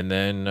 And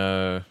then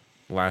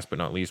last but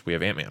not least, we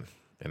have Ant-Man.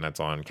 And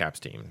that's on Cap's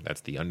team. That's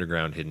the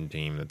underground hidden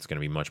team that's going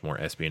to be much more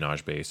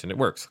espionage based, and it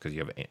works because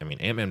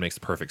Ant-Man makes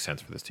perfect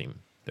sense for this team.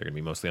 They're going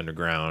to be mostly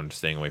underground,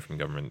 staying away from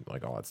government,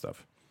 like all that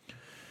stuff.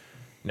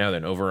 Now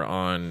then, over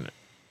on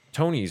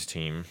Tony's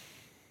team,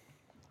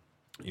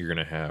 you're going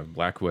to have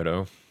Black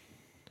Widow.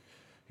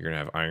 You're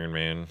going to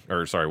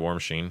have War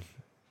Machine.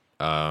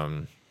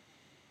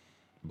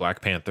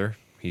 Black Panther.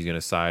 He's going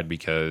to side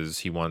because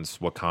he wants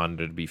Wakanda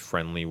to be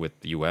friendly with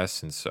the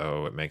U.S., and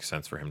so it makes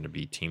sense for him to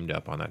be teamed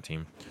up on that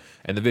team.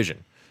 And the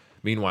Vision.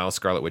 Meanwhile,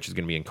 Scarlet Witch is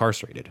going to be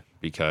incarcerated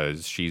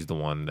because she's the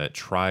one that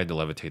tried to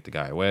levitate the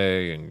guy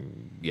away,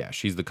 and yeah,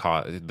 she's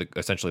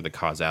essentially the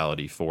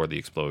causality for the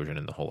explosion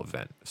and the whole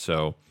event.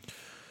 So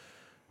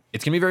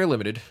it's going to be very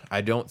limited.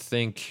 I don't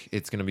think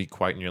it's going to be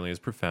quite nearly as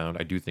profound.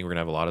 I do think we're going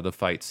to have a lot of the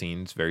fight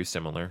scenes very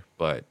similar,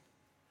 but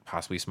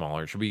possibly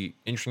smaller. It should be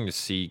interesting to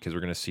see because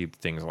we're going to see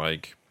things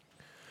like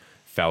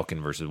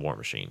Falcon versus War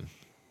Machine.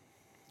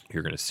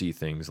 You're going to see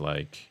things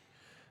like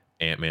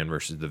Ant-Man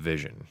versus the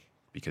Vision,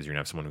 because you're going to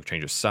have someone who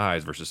changes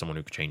size versus someone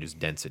who changes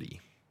density.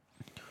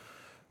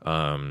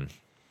 I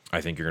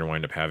think you're going to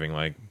wind up having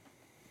like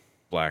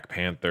Black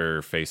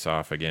Panther face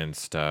off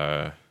against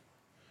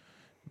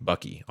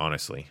Bucky,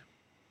 honestly.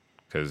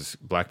 Because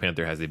Black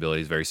Panther has the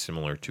abilities very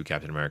similar to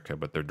Captain America,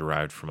 but they're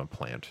derived from a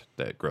plant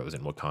that grows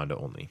in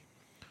Wakanda only.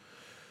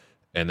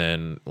 And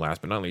then, last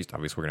but not least,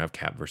 obviously, we're going to have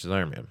Cap versus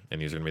Iron Man. And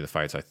these are going to be the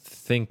fights. I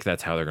think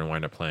that's how they're going to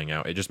wind up playing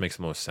out. It just makes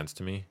the most sense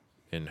to me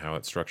in how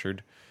it's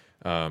structured.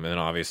 And then,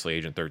 obviously,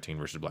 Agent 13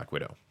 versus Black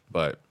Widow.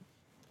 But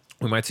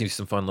we might see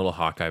some fun little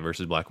Hawkeye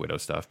versus Black Widow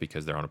stuff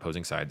because they're on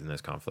opposing sides in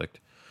this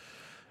conflict.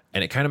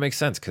 And it kind of makes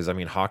sense because,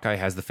 Hawkeye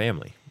has the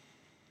family.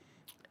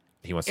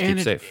 He wants to keep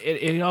safe.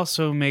 It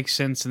also makes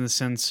sense in the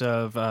sense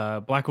of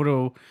Black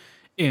Widow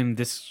in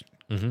this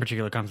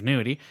particular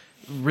continuity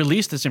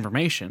released this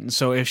information.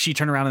 So if she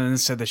turned around and then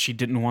said that she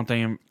didn't want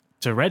them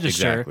to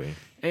register,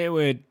 it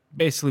would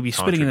basically be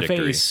spitting in the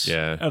face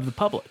of the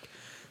public.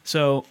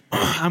 So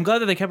I'm glad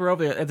that they kept her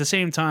over. At the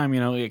same time,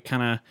 it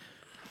kind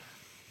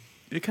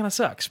of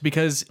sucks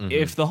because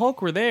if the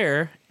Hulk were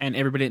there and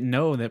everybody didn't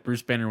know that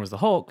Bruce Banner was the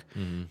Hulk,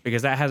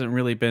 because that hasn't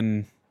really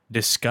been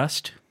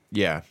discussed.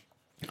 Yeah.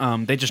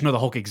 They just know the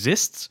Hulk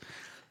exists.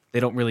 They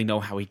don't really know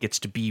how he gets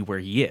to be where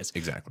he is.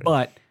 Exactly.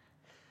 But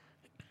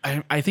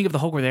I think if the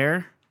Hulk were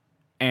there,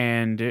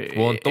 and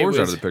Thor's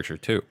out of the picture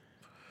too.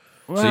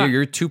 Well, so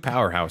your two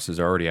powerhouses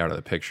are already out of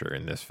the picture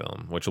in this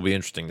film, which will be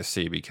interesting to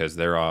see because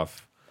they're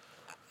off.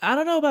 I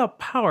don't know about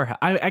powerhouse.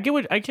 I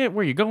get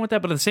where you're going with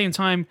that, but at the same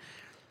time,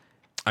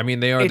 I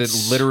mean, they are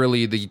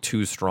literally the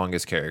two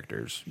strongest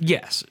characters.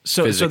 Yes.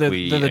 So they're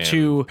the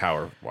two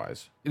power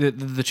wise.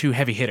 The two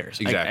heavy hitters.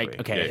 Exactly.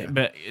 Okay. Yeah.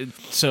 But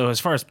so as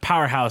far as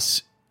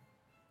powerhouse,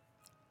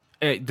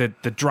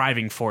 the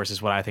driving force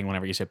is what I think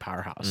whenever you say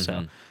powerhouse.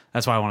 So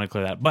that's why I want to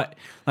clear that. But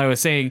like I was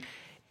saying,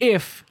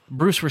 if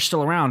Bruce were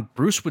still around,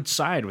 Bruce would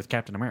side with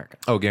Captain America.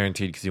 Oh,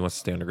 guaranteed, because he wants to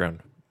stay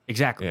underground.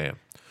 Exactly. Yeah.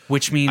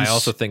 Which means I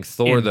also think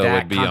Thor though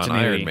would be on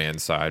continuity, Iron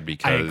Man's side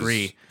because I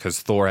agree. Because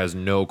Thor has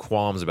no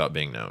qualms about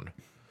being known.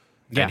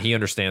 Yeah. And he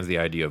understands the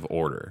idea of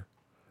order.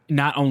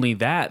 Not only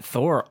that,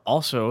 Thor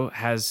also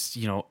has,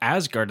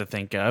 Asgard to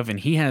think of, and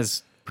he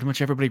has pretty much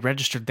everybody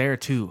registered there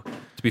too.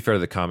 To be fair to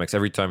the comics,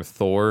 every time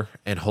Thor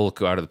and Hulk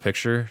go out of the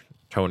picture,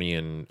 Tony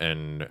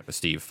and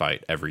Steve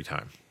fight every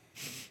time.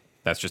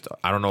 That's just,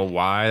 I don't know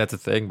why that's a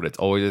thing, but it's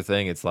always a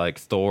thing. It's like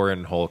Thor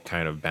and Hulk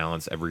kind of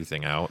balance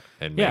everything out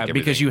and make everything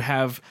because you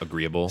have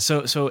agreeable.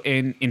 So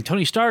in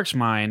Tony Stark's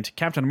mind,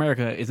 Captain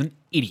America is an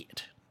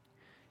idiot.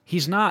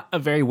 He's not a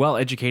very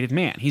well-educated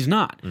man. He's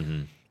not.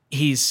 Mm-hmm.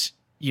 He's,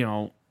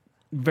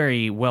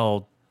 very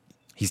well...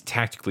 He's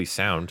tactically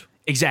sound.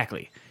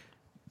 Exactly.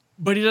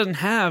 But he doesn't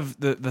have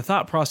the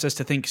thought process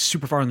to think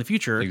super far in the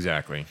future.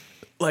 Exactly.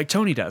 Like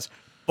Tony does.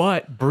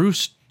 But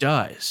Bruce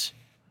does.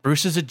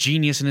 Bruce is a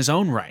genius in his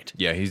own right.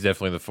 Yeah, he's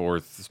definitely the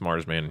fourth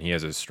smartest man, and he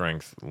has his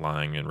strength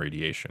lying in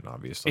radiation,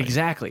 obviously.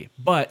 Exactly.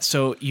 But,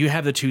 so you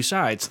have the two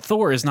sides.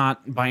 Thor is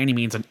not by any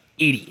means an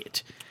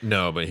idiot.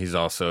 No, but he's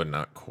also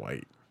not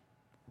quite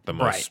the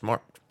most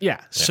smart.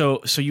 Yeah.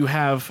 So you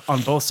have,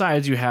 on both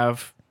sides, you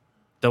have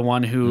the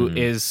one who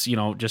is,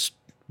 just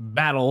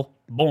battle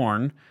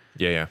born.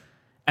 Yeah.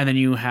 And then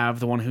you have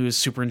the one who is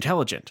super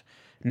intelligent.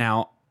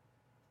 Now,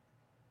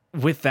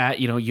 with that,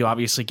 you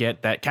obviously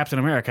get that Captain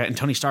America and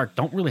Tony Stark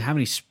don't really have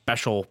any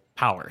special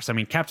powers. I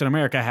mean, Captain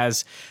America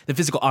has the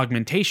physical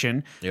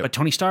augmentation, but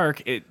Tony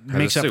Stark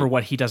makes up for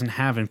what he doesn't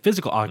have in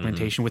physical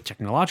augmentation with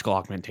technological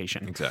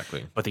augmentation.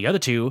 Exactly. But the other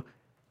two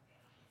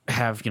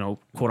have,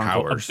 quote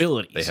unquote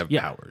abilities. They have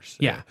powers.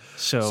 Yeah.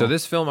 So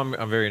this film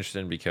I'm very interested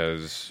in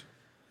because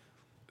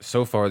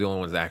so far the only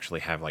ones that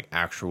actually have like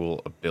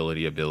actual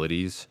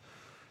abilities,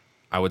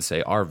 I would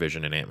say, are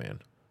Vision and Ant-Man.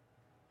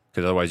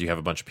 Because otherwise you have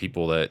a bunch of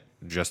people that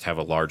just have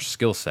a large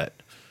skill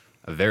set,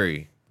 a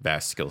very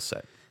vast skill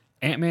set.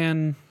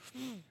 Ant-Man,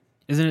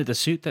 isn't it the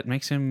suit that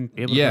makes him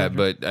be able to... Yeah,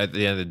 but at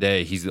the end of the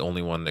day, he's the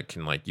only one that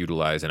can like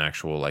utilize an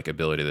actual like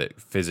ability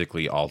that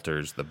physically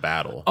alters the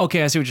battle.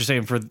 Okay, I see what you're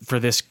saying for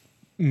this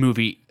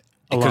movie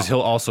alone. Because he'll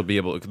also be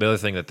able... The other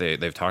thing that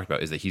they've talked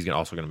about is that he's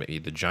also going to be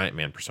the giant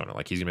man persona.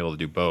 Like he's going to be able to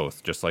do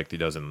both, just like he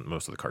does in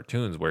most of the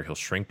cartoons, where he'll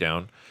shrink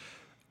down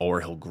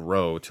or he'll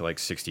grow to like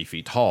 60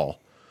 feet tall.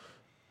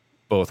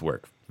 Both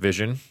work.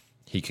 Vision,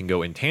 he can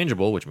go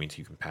intangible, which means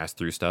he can pass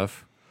through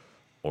stuff,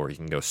 or he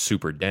can go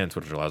super dense,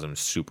 which allows him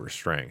super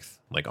strength,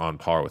 like on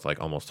par with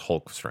like almost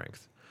Hulk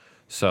strength.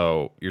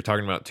 So you're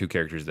talking about two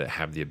characters that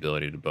have the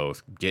ability to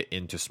both get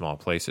into small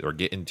places or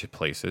get into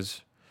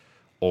places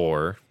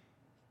or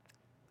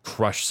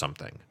crush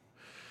something.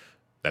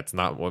 That's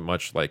not what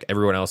much like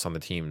everyone else on the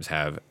teams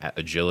have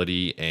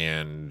agility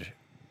and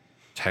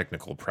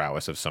technical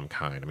prowess of some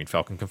kind. I mean,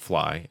 Falcon can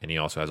fly, and he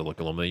also has a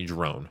little mini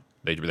drone.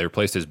 They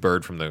replaced his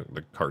bird from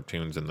the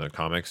cartoons and the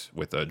comics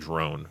with a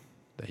drone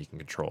that he can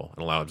control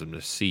and allows him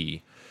to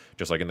see,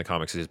 just like in the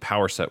comics. His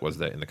power set was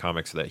that in the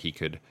comics that he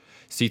could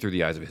see through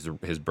the eyes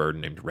of his bird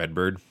named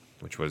Redbird,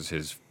 which was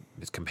his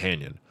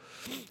companion.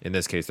 In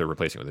this case, they're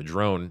replacing it with a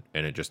drone,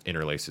 and it just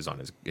interlaces on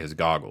his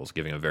goggles,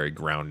 giving a very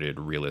grounded,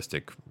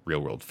 realistic,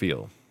 real-world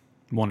feel.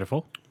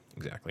 Wonderful.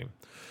 Exactly.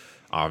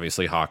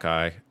 Obviously,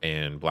 Hawkeye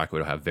and Black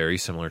Widow have very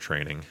similar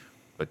training,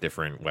 but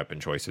different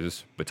weapon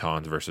choices.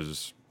 Batons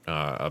versus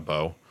a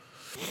bow.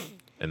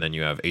 And then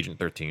you have Agent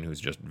 13, who's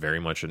just very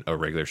much a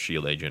regular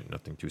SHIELD agent,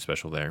 nothing too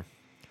special there.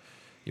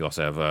 You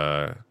also have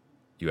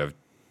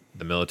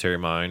the military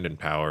mind and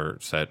power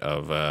set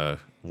of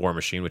War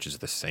Machine, which is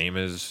the same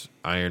as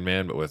Iron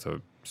Man, but with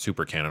a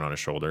super cannon on his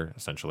shoulder,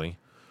 essentially.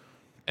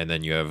 And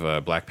then you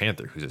have Black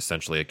Panther, who's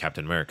essentially a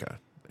Captain America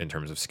in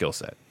terms of skill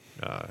set,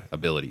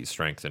 abilities,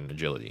 strength, and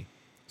agility.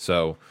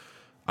 So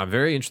I'm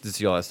very interested to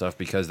see all that stuff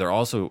because they're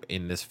also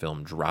in this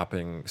film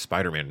dropping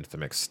Spider-Man into the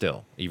mix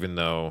still, even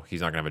though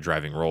he's not going to have a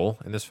driving role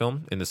in this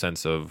film in the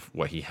sense of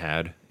what he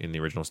had in the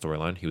original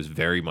storyline. He was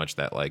very much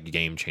that like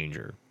game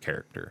changer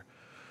character.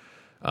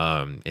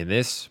 In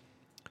this,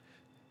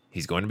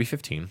 he's going to be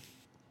 15.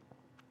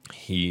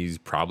 He's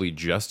probably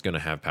just going to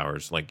have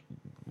powers like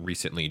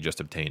recently just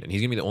obtained, and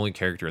he's going to be the only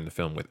character in the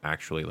film with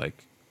actually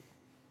like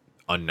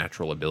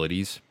unnatural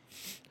abilities,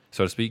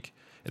 so to speak.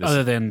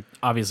 Other than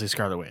obviously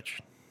Scarlet Witch.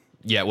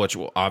 Yeah, which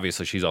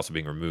obviously she's also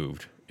being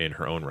removed in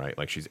her own right.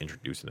 Like she's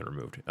introduced and then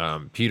removed.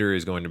 Peter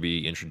is going to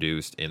be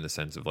introduced in the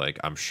sense of like,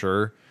 I'm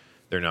sure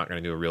they're not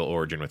going to do a real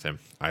origin with him.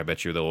 I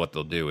bet you what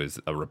they'll do is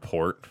a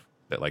report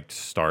that like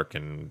Stark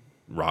and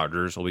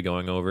Rogers will be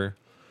going over.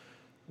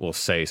 Will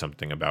say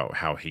something about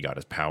how he got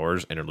his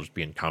powers, and it'll just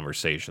be in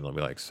conversation. They'll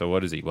be like, so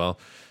what is he? Well,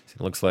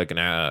 it looks like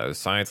a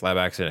science lab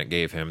accident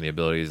gave him the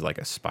abilities like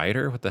a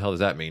spider. What the hell does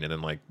that mean? And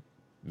then like,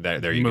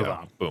 there you go.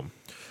 On. Boom.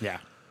 Yeah.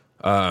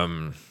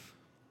 From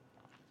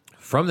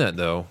that,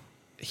 though,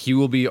 he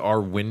will be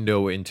our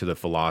window into the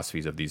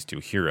philosophies of these two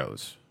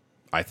heroes.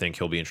 I think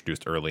he'll be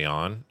introduced early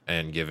on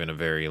and given a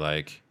very,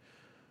 like,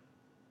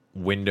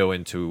 window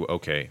into,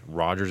 okay,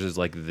 Rogers is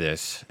like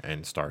this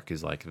and Stark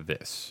is like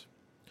this.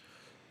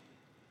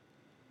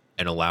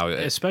 And allow it.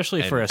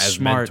 Especially for a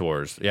smart...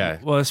 mentors, yeah.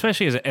 Well,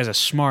 especially as a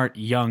smart,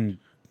 young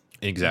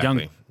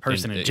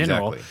person in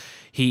general.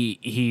 Exactly.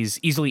 He's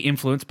easily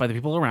influenced by the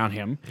people around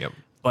him. Yep.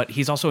 But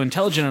he's also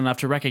intelligent enough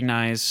to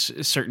recognize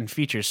certain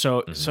features.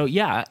 So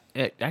yeah,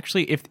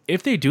 actually,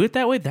 if they do it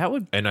that way, that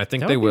would and I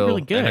think that they would be will.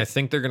 really good. And I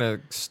think they're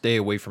gonna stay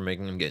away from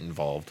making him get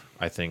involved.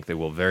 I think they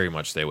will very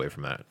much stay away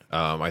from that.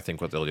 I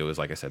think what they'll do is,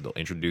 like I said, they'll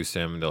introduce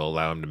him. They'll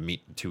allow him to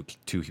meet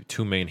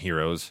two main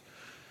heroes,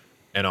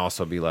 and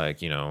also be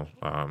like, you know,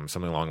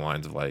 something along the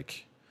lines of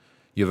like,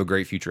 you have a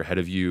great future ahead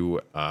of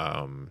you.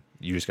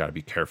 You just got to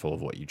be careful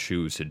of what you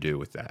choose to do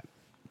with that.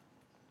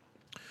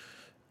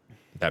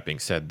 That being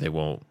said, they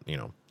won't, you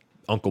know,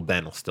 Uncle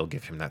Ben will still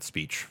give him that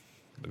speech,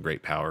 the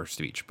great power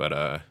speech.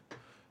 But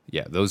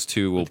yeah, those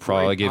two will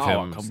probably give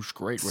him comes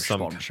great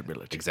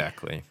responsibility.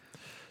 Exactly.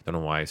 Don't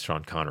know why it's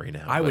Sean Connery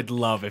now. I would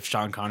love if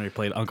Sean Connery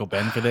played Uncle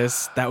Ben for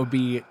this. That would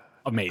be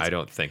amazing. I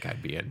don't think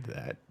I'd be into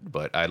that,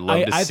 but I'd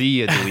love to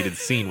see a deleted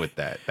scene with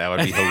that. That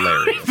would be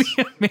hilarious.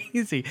 It'd be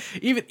amazing.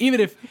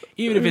 Even if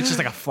it's just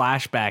like a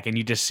flashback and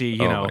you just see,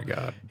 you know, my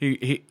God.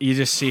 You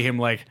just see him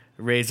like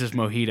raise his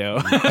mojito.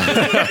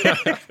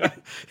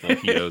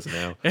 Mojitos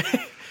now.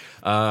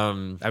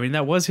 I mean,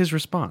 that was his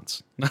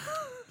response.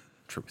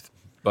 Truth.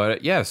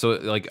 But yeah, so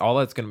like all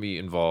that's going to be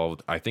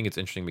involved. I think it's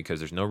interesting because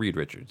there's no Reed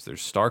Richards.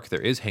 There's Stark.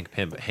 There is Hank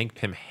Pym, but Hank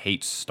Pym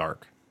hates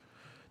Stark.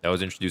 That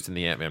was introduced in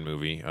the Ant-Man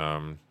movie.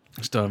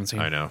 Still haven't seen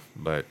it. I know,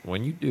 but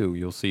when you do,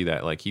 you'll see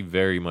that like he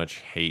very much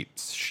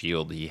hates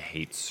S.H.I.E.L.D. He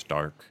hates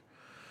Stark.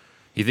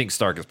 He thinks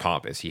Stark is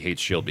pompous. He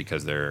hates S.H.I.E.L.D.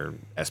 because they're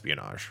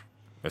espionage,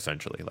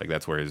 essentially. Like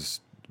that's where his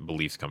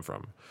beliefs come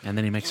from. And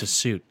then he makes a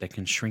suit that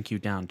can shrink you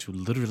down to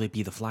literally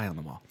be the fly on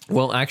the wall.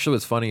 Well, actually,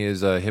 what's funny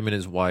is him and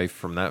his wife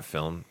from that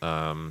film,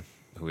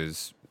 who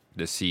is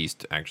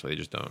deceased, actually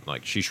just don't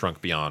like. She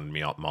shrunk beyond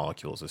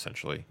molecules,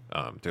 essentially,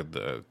 to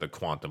the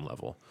quantum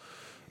level.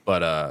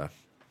 But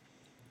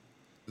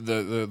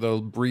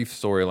the brief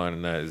storyline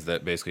in that is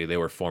that basically they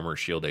were former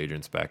S.H.I.E.L.D.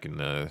 agents back in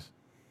the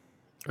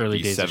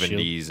early days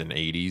 70s and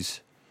 80s.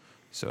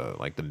 So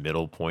like the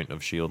middle point of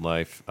S.H.I.E.L.D.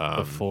 life.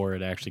 Before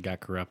it actually got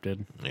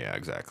corrupted. Yeah,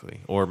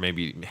 exactly. Or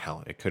maybe,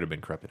 hell, it could have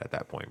been corrupted at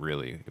that point,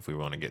 really, if we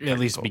want to get technical. At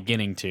least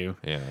beginning to.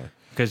 Yeah.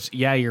 Because,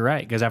 yeah, you're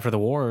right. Because after the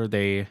war,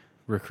 they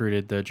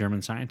recruited the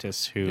German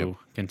scientists who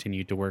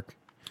continued to work.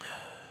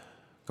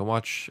 Go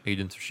watch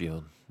Agents of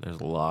S.H.I.E.L.D. There's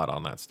a lot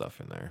on that stuff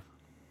in there.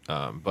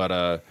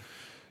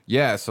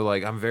 Yeah, so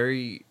like I'm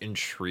very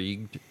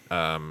intrigued.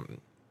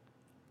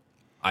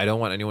 I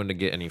don't want anyone to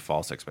get any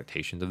false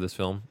expectations of this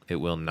film. It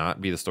will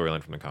not be the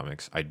storyline from the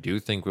comics. I do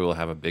think we will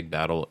have a big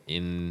battle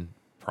in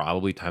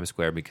probably Times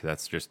Square because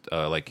that's just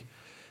like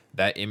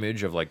that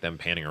image of like them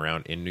panning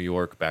around in New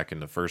York back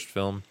in the first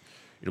film.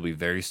 It'll be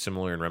very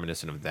similar and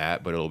reminiscent of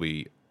that, but it'll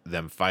be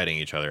them fighting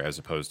each other as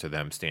opposed to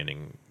them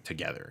standing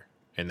together.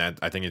 And that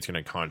I think it's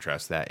going to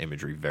contrast that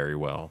imagery very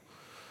well.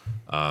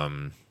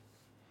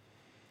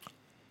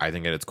 I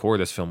think at its core,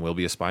 this film will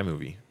be a spy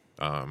movie.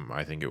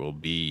 I think it will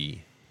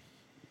be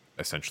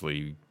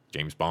essentially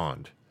James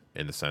Bond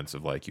in the sense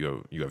of like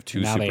you have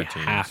two now super they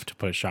teams. Have to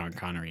put Sean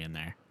Connery in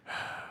there.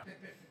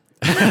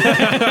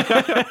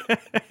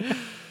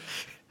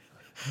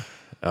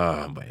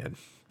 Oh man,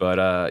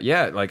 but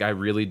yeah, like I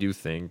really do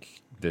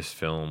think this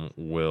film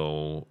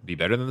will be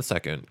better than the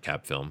second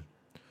Cap film,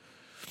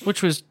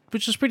 which was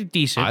pretty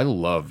decent. I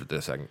loved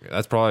the second.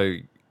 That's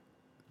probably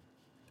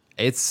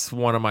it's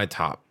one of my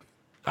top.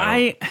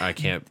 I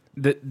can't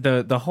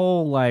the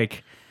whole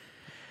like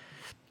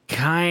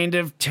kind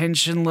of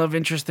tension love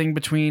interest thing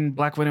between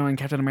Black Widow and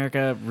Captain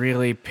America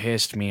really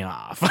pissed me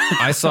off.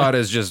 I saw it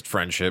as just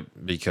friendship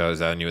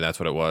because I knew that's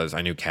what it was.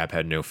 I knew Cap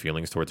had no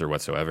feelings towards her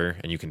whatsoever,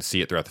 and you can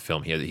see it throughout the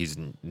film. He's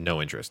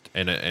no interest,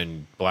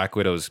 and Black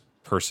Widow's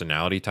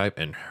personality type,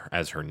 and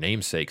as her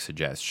namesake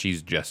suggests,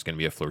 she's just going to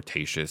be a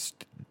flirtatious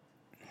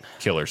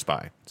killer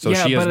spy. So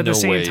yeah, she has but at no the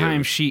same way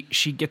time, of, she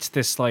gets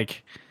this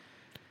like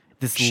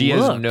this. She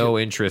look. has no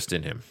interest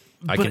in him.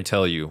 I can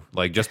tell you,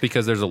 like, just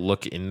because there's a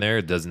look in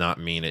there does not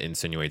mean it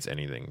insinuates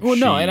anything. Well,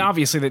 no, and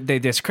obviously they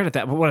discredit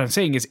that. But what I'm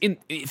saying is,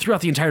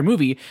 throughout the entire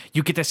movie,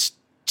 you get this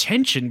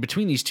tension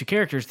between these two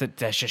characters that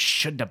just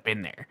shouldn't have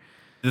been there.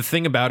 The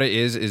thing about it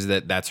is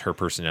that that's her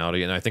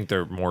personality, and I think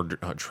they're more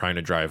trying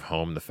to drive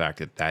home the fact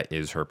that that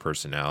is her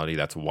personality.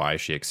 That's why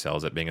she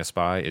excels at being a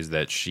spy, is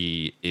that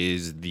she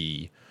is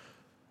the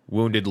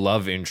wounded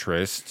love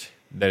interest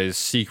that is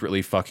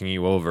secretly fucking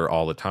you over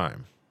all the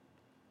time.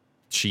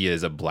 She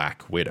is a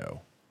Black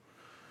Widow.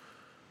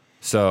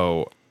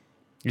 So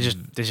they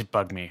just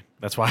bug me.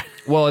 That's why.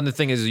 Well, and the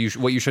thing is,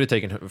 what you should have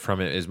taken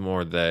from it is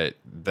more that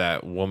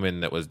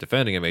woman that was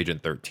defending him,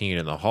 Agent 13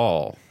 in the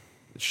hall,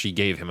 she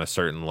gave him a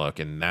certain look,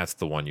 and that's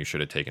the one you should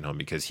have taken home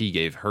because he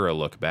gave her a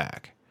look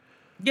back.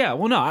 Yeah,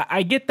 well, no,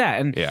 I get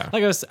that, and Yeah.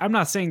 I'm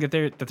not saying that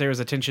there was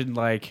a tension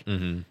like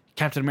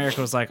Captain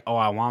America was like, oh,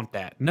 I want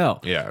that. No,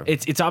 Yeah.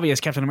 it's obvious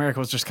Captain America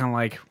was just kind of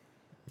like,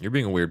 you're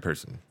being a weird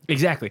person.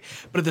 Exactly,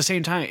 but at the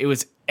same time, it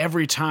was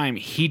every time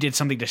he did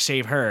something to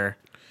save her,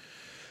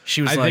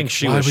 she was like,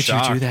 why would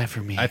you do that for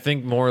me? I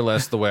think more or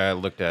less the way I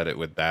looked at it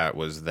with that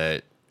was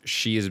that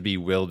she is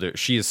bewildered.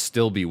 She is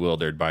still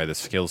bewildered by the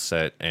skill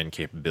set and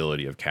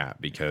capability of Cap,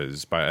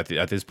 because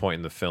at this point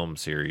in the film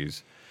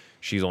series,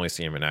 she's only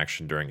seen him in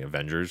action during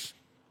Avengers.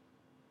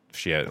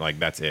 She had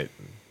that's it.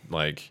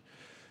 And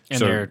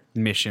their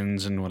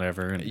missions and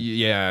whatever. And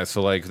yeah,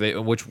 so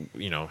which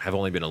have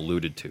only been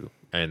alluded to,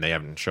 and they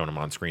haven't shown him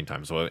on screen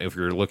time. So if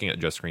you're looking at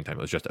just screen time,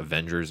 it was just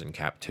Avengers and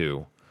Cap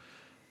 2,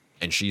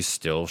 and she's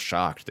still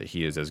shocked that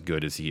he is as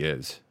good as he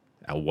is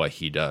at what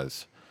he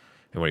does.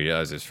 And what he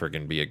does is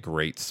freaking be a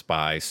great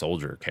spy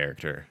soldier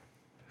character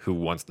who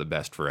wants the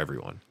best for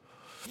everyone.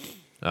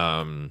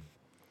 But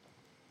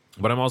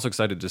I'm also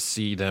excited to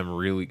see them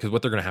really, because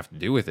what they're going to have to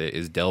do with it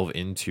is delve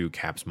into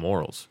Cap's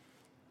morals.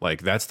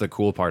 That's the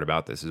cool part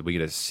about this, is we get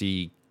to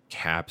see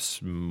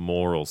Cap's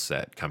moral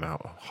set come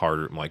out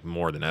harder,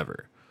 more than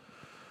ever.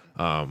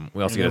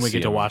 We also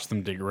get to watch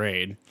them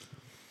degrade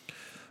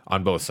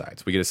on both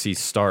sides. We get to see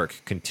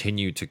Stark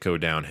continue to go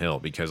downhill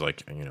because,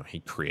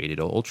 he created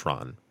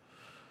Ultron.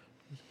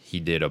 He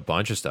did a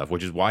bunch of stuff,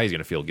 which is why he's going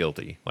to feel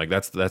guilty.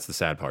 That's the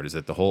sad part, is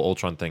that the whole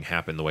Ultron thing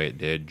happened the way it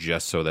did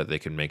just so that they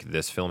could make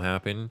this film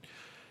happen,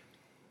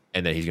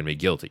 and that he's going to be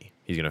guilty.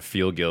 He's going to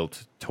feel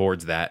guilt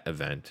towards that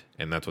event,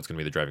 and that's what's going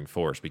to be the driving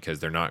force, because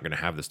they're not going to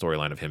have the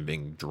storyline of him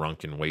being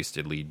drunk and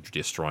wastedly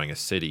destroying a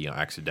city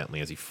accidentally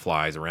as he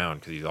flies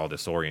around because he's all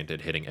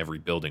disoriented, hitting every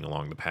building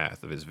along the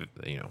path of his,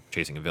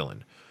 chasing a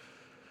villain.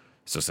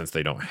 So since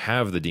they don't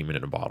have the demon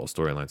in a bottle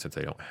storyline, since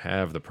they don't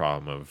have the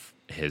problem of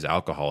his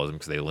alcoholism,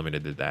 because they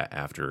limited that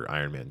after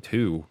Iron Man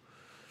 2,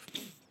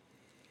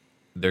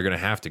 they're going to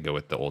have to go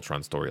with the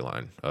Ultron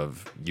storyline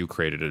of, you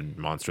created a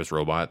monstrous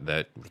robot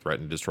that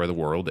threatened to destroy the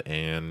world,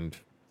 and,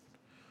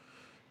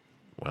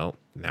 well,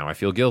 now I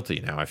feel guilty.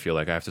 Now I feel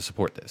like I have to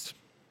support this.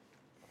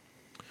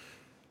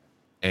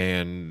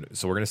 And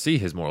so we're going to see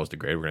his morals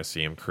degrade. We're going to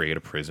see him create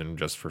a prison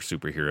just for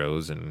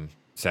superheroes, and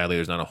sadly,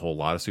 there's not a whole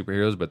lot of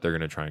superheroes, but they're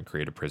going to try and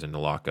create a prison to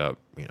lock up,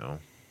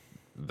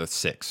 the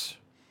six,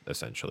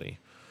 essentially.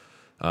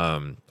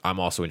 I'm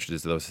also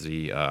interested to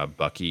see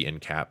Bucky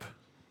and Cap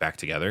back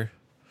together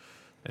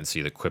and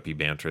see the quippy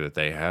banter that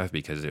they have,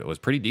 because it was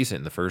pretty decent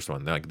in the first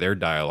one. Their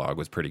dialogue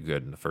was pretty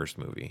good in the first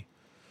movie.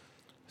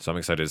 So I'm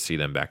excited to see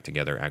them back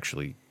together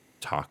actually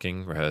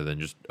talking rather than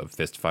just a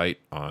fist fight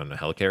on a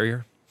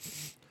helicarrier.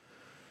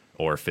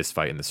 Or a fist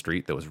fight in the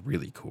street that was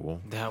really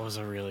cool. That was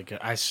a really good.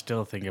 I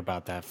still think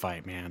about that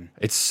fight, man.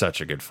 It's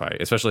such a good fight,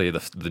 especially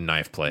the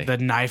knife play. The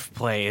knife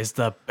play is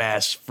the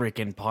best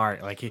freaking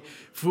part. He,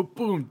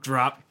 boom,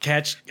 drop,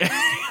 catch.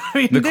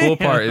 The cool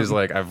part is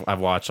I've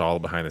watched all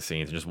behind the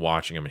scenes and just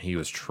watching him, and he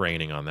was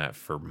training on that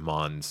for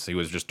months. He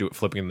was just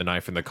flipping the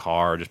knife in the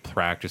car, just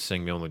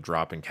practicing being able to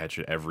drop and catch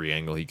it every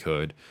angle he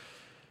could,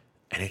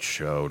 and it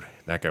showed.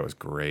 That guy was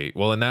great.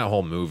 Well, in that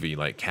whole movie,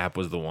 Cap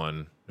was the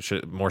one.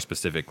 More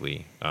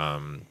specifically,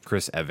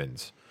 Chris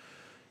Evans.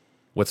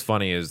 What's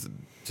funny is,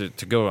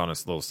 to go on a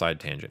little side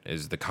tangent,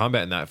 is the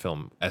combat in that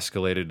film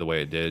escalated the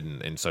way it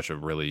did in such a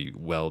really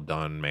well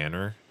done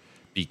manner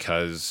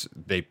because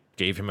they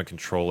gave him a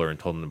controller and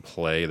told him to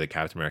play the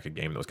Captain America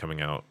game that was coming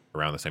out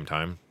around the same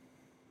time,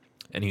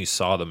 and he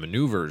saw the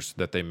maneuvers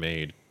that they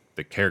made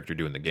the character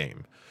do in the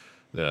game,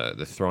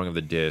 the throwing of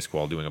the disc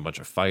while doing a bunch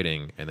of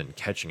fighting and then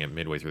catching it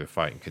midway through the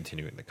fight and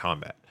continuing the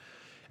combat.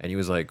 And he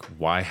was like,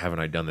 why haven't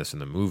I done this in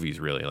the movies,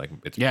 really?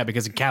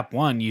 Because in Cap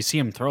 1, you see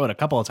him throw it a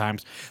couple of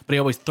times, but he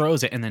always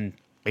throws it and then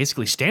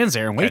basically stands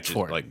there and waits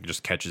for it.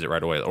 Just catches it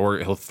right away. Or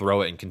he'll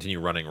throw it and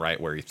continue running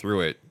right where he threw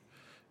it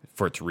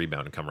for it to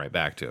rebound and come right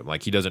back to him.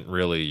 He doesn't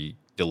really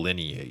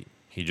delineate.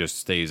 He just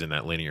stays in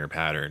that linear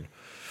pattern.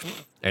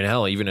 And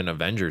hell, even in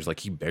Avengers,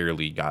 he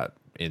barely got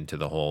into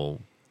the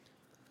whole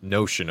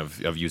notion of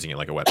using it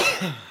like a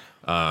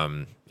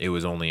weapon. It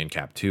was only in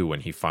Cap 2 when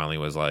he finally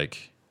was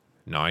like,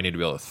 no, I need to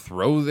be able to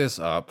throw this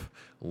up,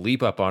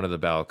 leap up onto the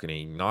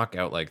balcony, knock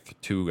out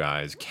two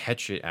guys,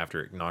 catch it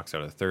after it knocks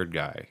out a third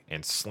guy,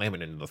 and slam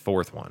it into the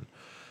fourth one.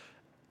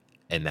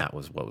 And that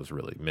was what was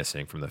really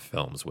missing from the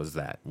films, was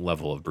that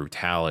level of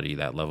brutality,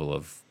 that level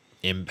of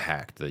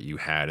impact that you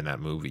had in that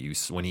movie.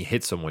 When he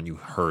hit someone, you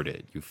heard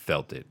it, you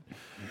felt it.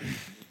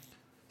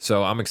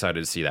 So I'm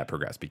excited to see that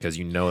progress, because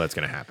that's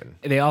going to happen.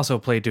 They also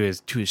played to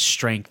his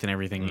strength and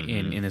everything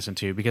in this one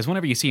too, because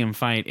whenever you see him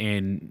fight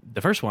in the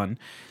first one,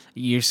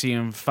 you see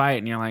him fight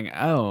and you're like,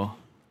 oh,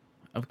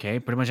 okay,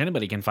 pretty much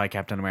anybody can fight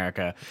Captain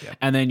America. Yeah.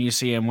 And then you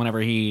see him whenever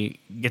he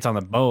gets on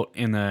the boat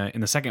in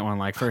the second one,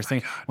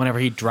 whenever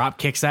he drop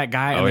kicks that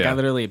guy and the guy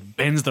literally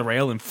bends the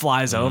rail and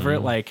flies over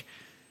it.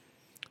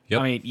 Yep.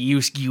 I mean,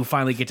 you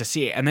finally get to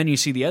see it, and then you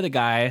see the other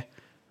guy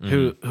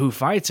who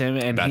fights him,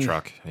 and that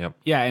truck. Yep.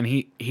 Yeah, and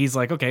he's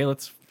like, okay,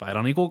 let's fight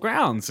on equal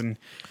grounds, and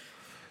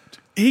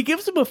he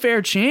gives him a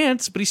fair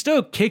chance, but he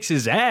still kicks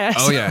his ass.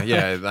 Oh,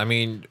 yeah. I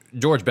mean,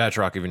 George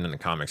Batroc, even in the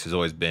comics, has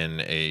always been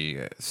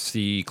a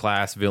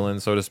C-class villain,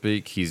 so to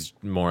speak. He's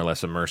more or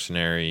less a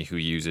mercenary who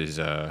uses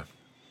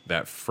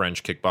that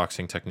French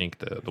kickboxing technique,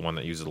 the one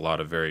that uses a lot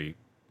of very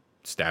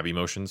stabby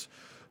motions.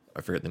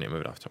 I forget the name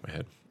of it off the top of my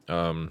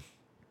head.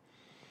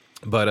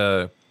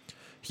 But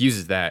he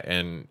uses that,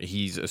 and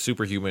he's a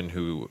superhuman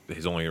who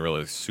his only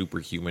really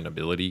superhuman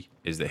ability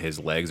is that his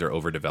legs are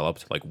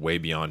overdeveloped, like way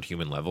beyond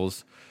human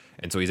levels.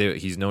 And so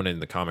he's known in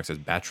the comics as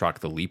Batroc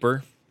the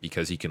Leaper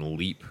because he can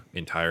leap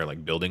entire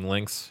like building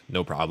lengths,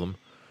 no problem.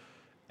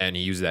 And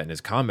he uses that in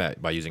his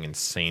combat by using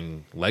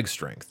insane leg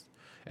strength.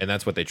 And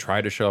that's what they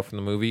try to show off in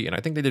the movie. And I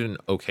think they did an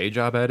okay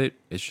job at it.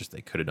 It's just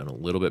they could have done a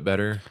little bit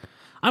better.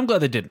 I'm glad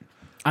they didn't.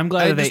 I'm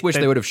glad I just wish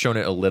they would have shown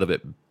it a little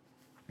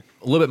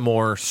bit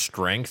more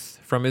strength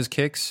from his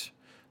kicks.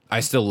 I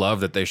still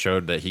love that they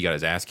showed that he got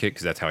his ass kicked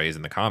because that's how he is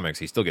in the comics.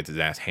 He still gets his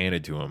ass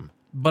handed to him.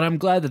 But I'm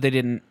glad that they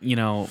didn't,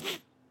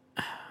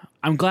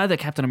 I'm glad that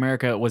Captain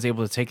America was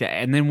able to take that.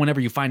 And then whenever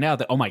you find out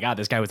that, oh my God,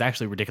 this guy was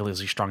actually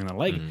ridiculously strong in the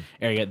leg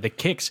area, the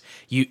kicks,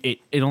 it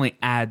only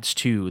adds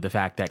to the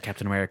fact that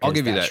Captain America I'll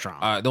give you that.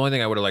 strong. The only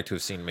thing I would have liked to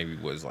have seen maybe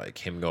was like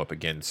him go up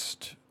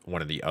against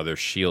one of the other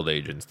S.H.I.E.L.D.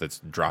 agents that's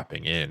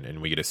dropping in,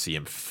 and we get to see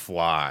him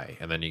fly.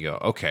 And then you go,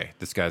 okay,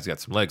 this guy's got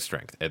some leg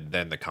strength. And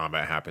then the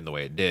combat happened the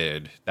way it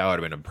did. That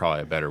would have been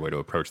probably a better way to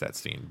approach that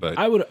scene. But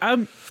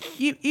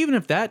even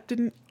if that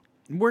didn't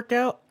work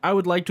out, I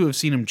would like to have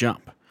seen him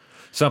jump.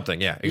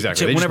 Something, yeah,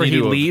 exactly. Whenever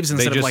he leaves,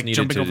 instead of like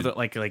jumping over the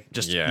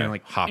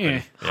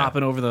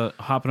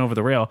hopping over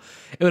the rail,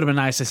 it would have been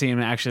nice to see him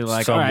actually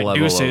like all right,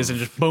 deuces, and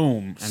just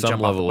boom, and some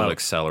jump level off the of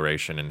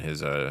acceleration in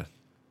his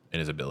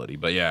ability.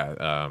 But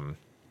yeah,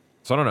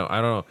 so I don't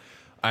know.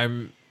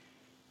 I'm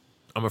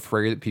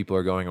afraid that people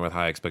are going with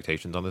high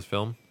expectations on this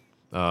film,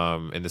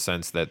 in the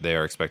sense that they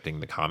are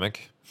expecting the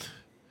comic,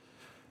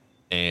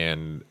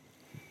 and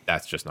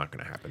that's just not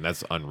going to happen.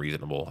 That's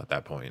unreasonable at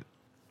that point.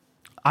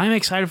 I'm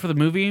excited for the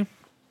movie.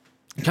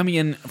 Coming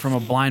in from a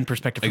blind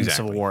perspective from the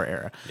Civil War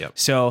era. Yep.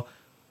 So,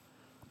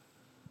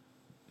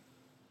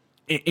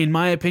 in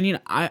my opinion,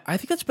 I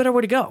think that's a better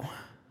way to go.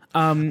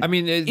 I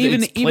mean,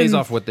 it plays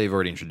off what they've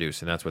already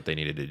introduced, and that's what they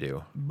needed to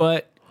do.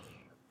 But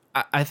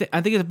I think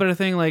it's a better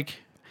thing. Like,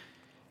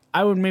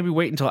 I would maybe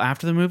wait until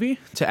after the movie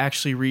to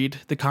actually read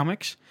the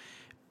comics.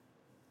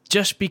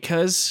 Just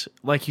because,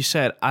 like you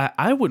said,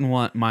 I wouldn't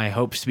want my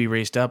hopes to be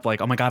raised up like,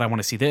 oh my God, I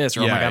want to see this,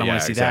 or oh my God, I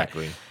want to see that.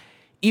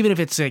 Even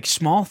if it's like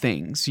small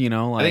things, like,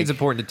 I think it's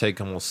important to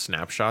take almost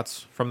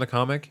snapshots from the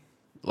comic.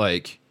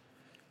 Like,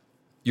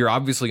 you're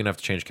obviously going to have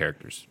to change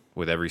characters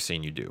with every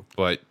scene you do.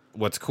 But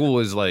what's cool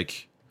is,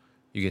 like,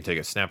 you can take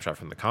a snapshot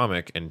from the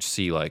comic and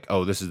see, like,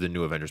 oh, this is the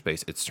new Avengers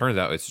base. It turns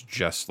out it's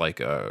just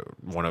like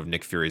one of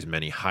Nick Fury's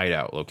many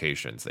hideout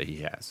locations that he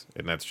has.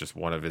 And that's just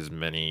one of his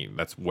many.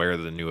 That's where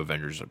the new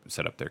Avengers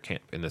set up their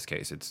camp. In this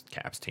case, it's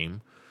Cap's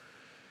team.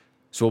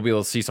 So we'll be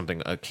able to see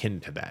something akin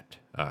to that.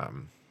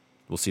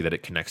 We'll see that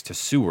it connects to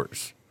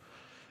sewers.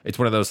 It's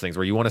one of those things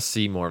where you want to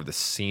see more of the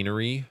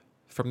scenery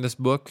from this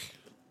book,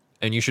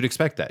 and you should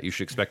expect that. You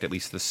should expect at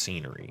least the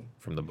scenery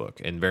from the book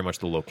and very much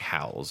the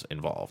locales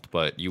involved.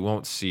 But you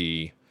won't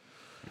see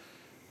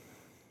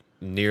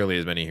nearly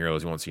as many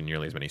heroes. You won't see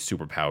nearly as many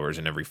superpowers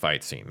in every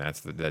fight scene.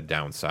 That's the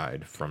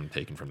downside from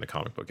taken from the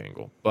comic book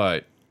angle.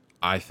 But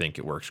I think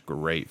it works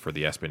great for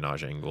the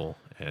espionage angle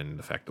and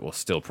the fact that we'll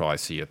still probably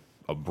see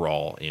a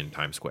brawl in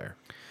Times Square.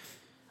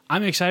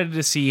 I'm excited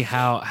to see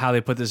how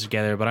they put this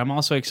together, but I'm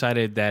also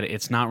excited that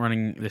it's not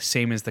running the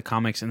same as the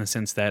comics in the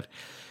sense that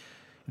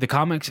the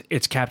comics,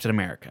 it's Captain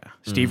America.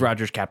 Steve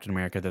Rogers, Captain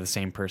America, they're the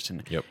same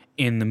person. Yep.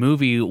 In the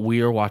movie, we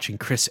are watching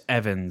Chris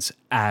Evans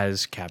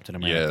as Captain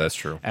America. Yeah, that's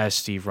true. As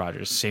Steve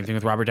Rogers. Same thing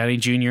with Robert Downey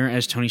Jr.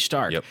 as Tony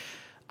Stark. Yep.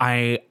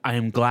 I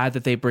am glad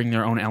that they bring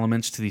their own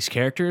elements to these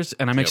characters,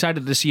 and I'm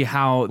excited to see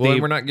how Well,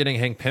 and we're not getting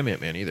Hank Pym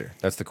Ant-Man either.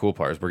 That's the cool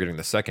part, is we're getting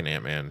the second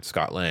Ant-Man,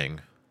 Scott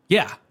Lang.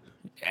 Yeah.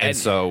 And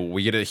so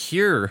we get to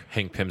hear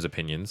Hank Pym's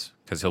opinions,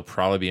 because he'll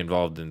probably be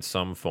involved in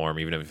some form,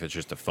 even if it's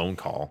just a phone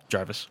call.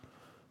 Jarvis.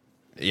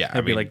 Yeah,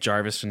 It'd be like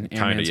Jarvis and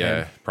kind of,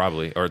 head.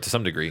 probably, or to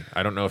some degree.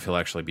 I don't know if he'll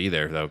actually be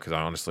there though, because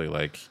honestly,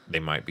 like, they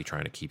might be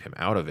trying to keep him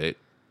out of it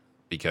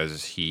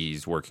because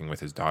he's working with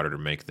his daughter to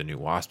make the new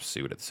Wasp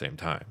suit at the same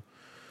time.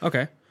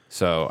 Okay.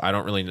 So I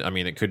don't really. I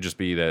mean, it could just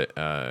be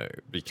that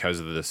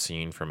because of the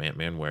scene from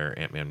Ant-Man where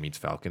Ant-Man meets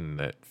Falcon,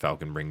 that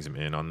Falcon brings him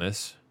in on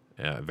this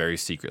very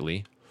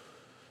secretly.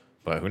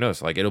 But who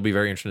knows? Like, it'll be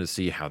very interesting to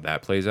see how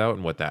that plays out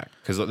and what that,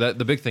 because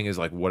the big thing is,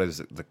 like, what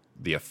is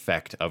the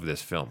effect of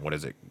this film? What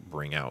does it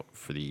bring out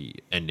for the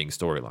ending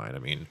storyline? I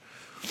mean,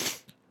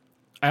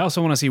 I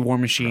also want to see War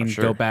Machine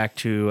go back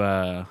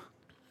to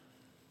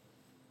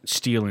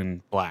Steel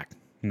and Black,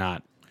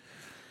 not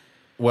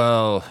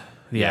the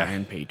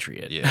Iron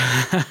Patriot.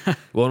 Yeah.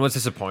 Well, and what's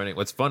disappointing?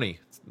 What's funny?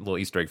 It's a little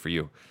Easter egg for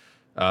you.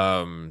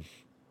 In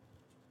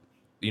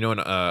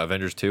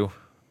Avengers 2,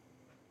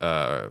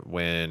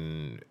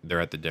 when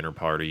they're at the dinner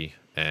party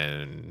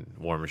and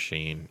War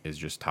Machine is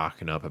just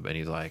talking up, and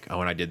he's like, "Oh,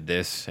 and I did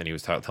this," and he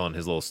was telling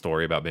his little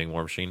story about being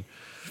War Machine,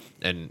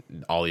 and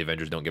all the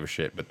Avengers don't give a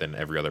shit, but then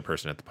every other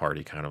person at the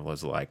party kind of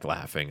was like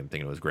laughing and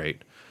thinking it was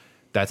great.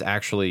 That's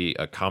actually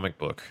a comic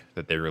book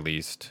that they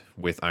released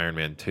with Iron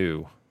Man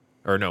 2,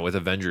 or no, with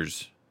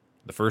Avengers,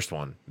 the first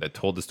one, that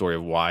told the story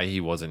of why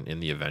he wasn't in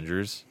the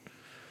Avengers,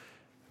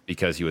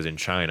 because he was in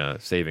China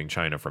saving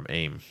China from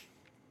AIM.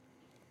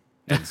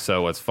 And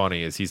so what's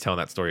funny is he's telling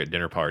that story at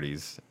dinner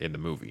parties in the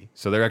movie.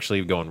 So they're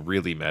actually going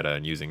really meta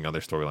and using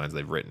other storylines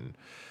they've written.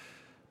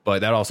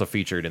 But that also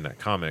featured in that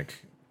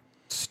comic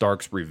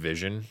Stark's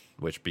revision,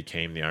 which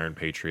became the Iron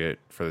Patriot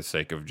for the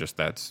sake of just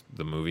that's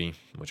the movie,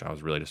 which I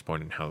was really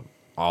disappointed in how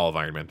all of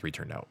Iron Man 3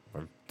 turned out.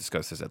 I've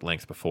discussed this at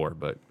length before,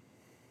 but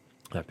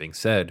that being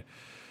said,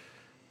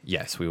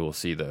 yes, we will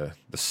see the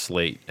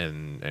slate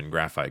and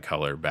graphite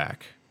color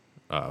back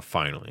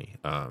finally.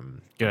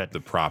 Good.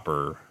 The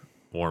proper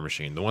War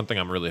Machine. The one thing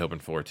I'm really hoping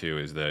for too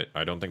is that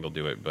I don't think they'll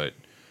do it, but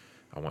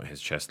I want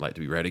his chest light to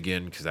be red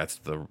again, because that's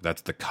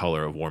the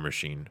color of War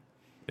Machine,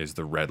 is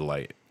the red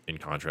light in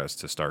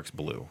contrast to Stark's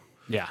blue.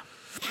 Yeah,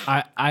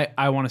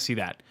 I want to see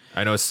that.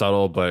 I know it's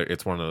subtle, but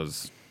it's one of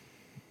those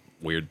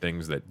weird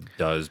things that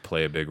does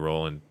play a big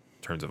role in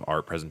terms of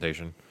art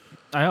presentation.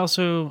 I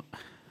don't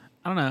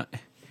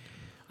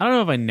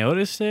know if I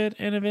noticed it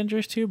in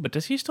Avengers 2, but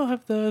does he still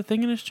have the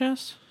thing in his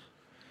chest?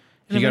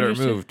 He got it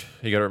removed.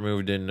 He got it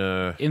removed in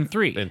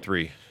 3. In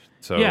 3.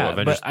 So yeah,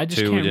 Avengers but I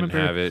just 2 can't didn't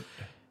remember, have it.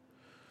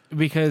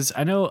 because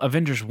I know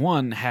Avengers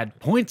 1 had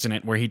points in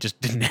it where he just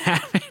didn't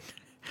have it.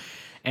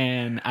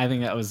 And I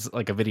think that was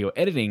like a video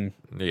editing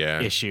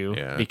issue.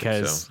 Yeah,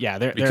 because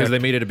they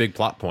made it a big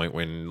plot point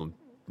when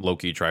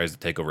Loki tries to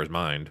take over his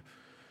mind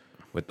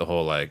with the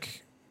whole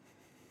like,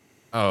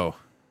 oh,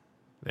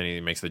 then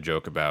he makes the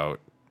joke about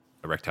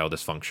erectile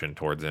dysfunction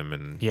towards him,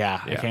 and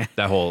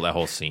that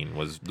whole scene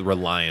was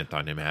reliant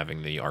on him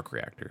having the arc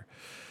reactor.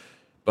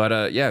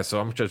 But so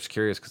I'm just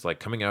curious, because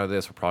like coming out of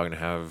this, we're probably gonna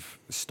have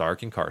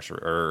Stark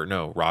incarcerated, or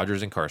no,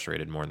 Rogers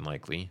incarcerated more than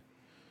likely.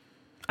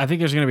 I think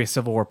there's gonna be a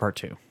Civil War Part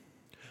 2.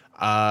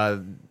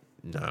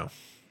 No,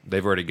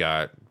 they've already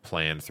got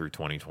planned through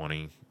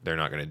 2020. They're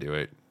not gonna do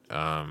it.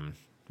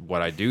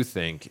 What I do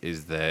think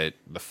is that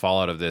the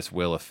fallout of this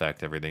will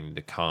affect everything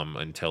to come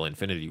until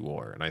Infinity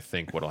War, and I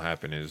think what'll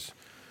happen is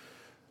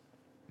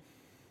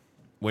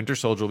Winter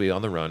Soldier will be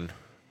on the run.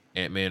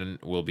 Ant-Man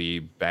will be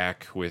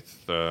back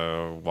with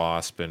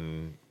Wasp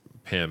and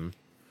Pym.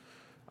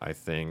 I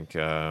think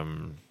Hawkeye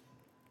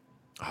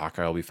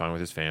will be fine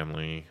with his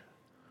family.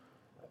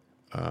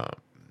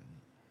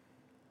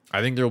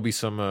 I think there will be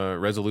some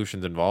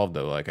resolutions involved,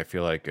 though. Like, I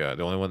feel like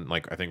the only one,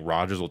 like, I think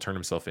Rogers will turn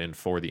himself in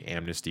for the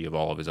amnesty of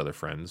all of his other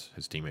friends,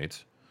 his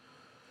teammates.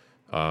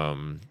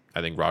 I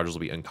think Rogers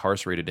will be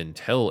incarcerated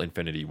until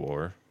Infinity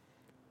War,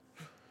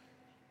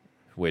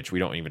 which we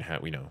don't even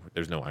have. We know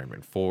there's no Iron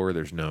Man 4.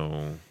 There's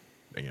no,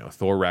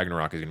 Thor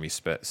Ragnarok is going to be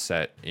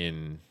set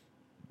in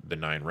the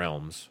 9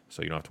 realms,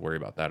 so you don't have to worry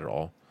about that at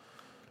all.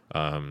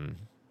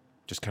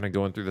 Just kind of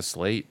going through the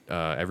slate.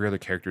 Every other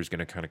character is going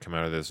to kind of come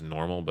out of this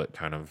normal, but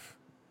kind of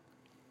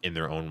in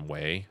their own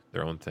way,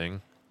 their own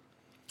thing.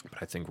 But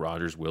I think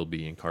Rogers will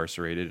be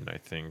incarcerated, and I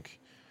think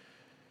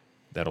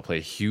that'll play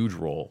a huge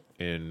role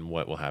in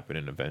what will happen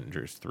in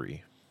Avengers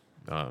 3.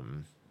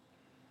 I'm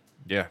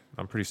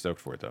pretty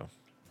stoked for it, though.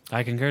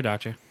 I concur,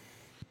 Doctor.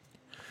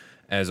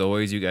 As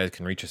always, you guys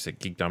can reach us at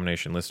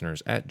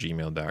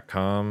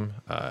geekdominationlisteners@gmail.com.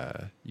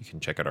 You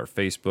can check out our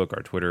Facebook,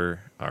 our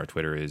Twitter. Our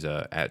Twitter is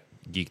at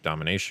Geek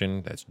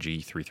Domination. That's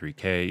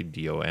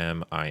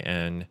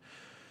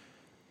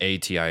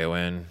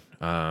G33KDOMINATION.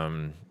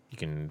 You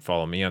can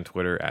follow me on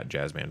Twitter at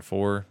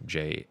Jazzman4,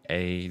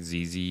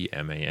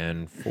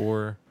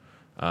 JAZZMAN4.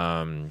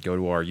 Go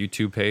to our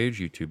YouTube page,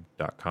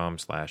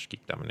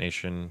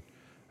 youtube.com/geekdomination.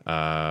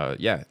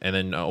 And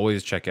then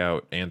always check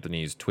out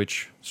Anthony's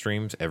Twitch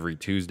streams every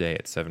Tuesday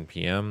at 7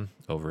 p.m.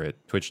 over at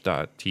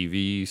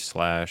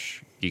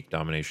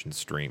twitch.tv/geekdomination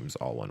streams,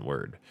 all one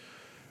word.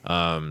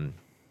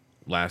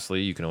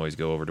 Lastly, you can always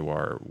go over to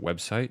our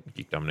website,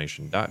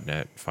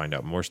 geekdomination.net, find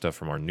out more stuff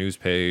from our news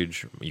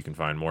page. You can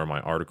find more of my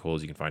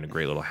articles. You can find a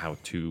great little how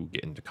to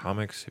get into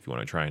comics if you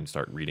want to try and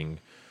start reading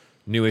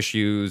new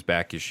issues,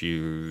 back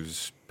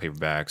issues,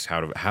 paperbacks,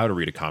 how to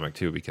read a comic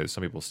too, because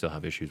some people still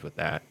have issues with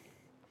that.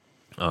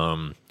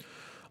 All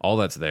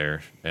that's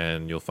there,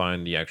 and you'll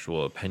find the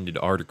actual appended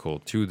article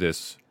to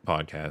this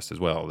podcast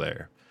as well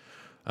there.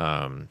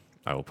 I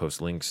will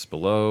post links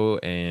below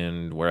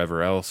and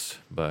wherever else.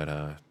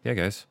 But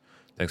guys,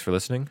 thanks for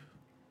listening.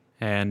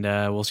 And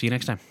we'll see you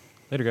next time.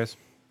 Later, guys.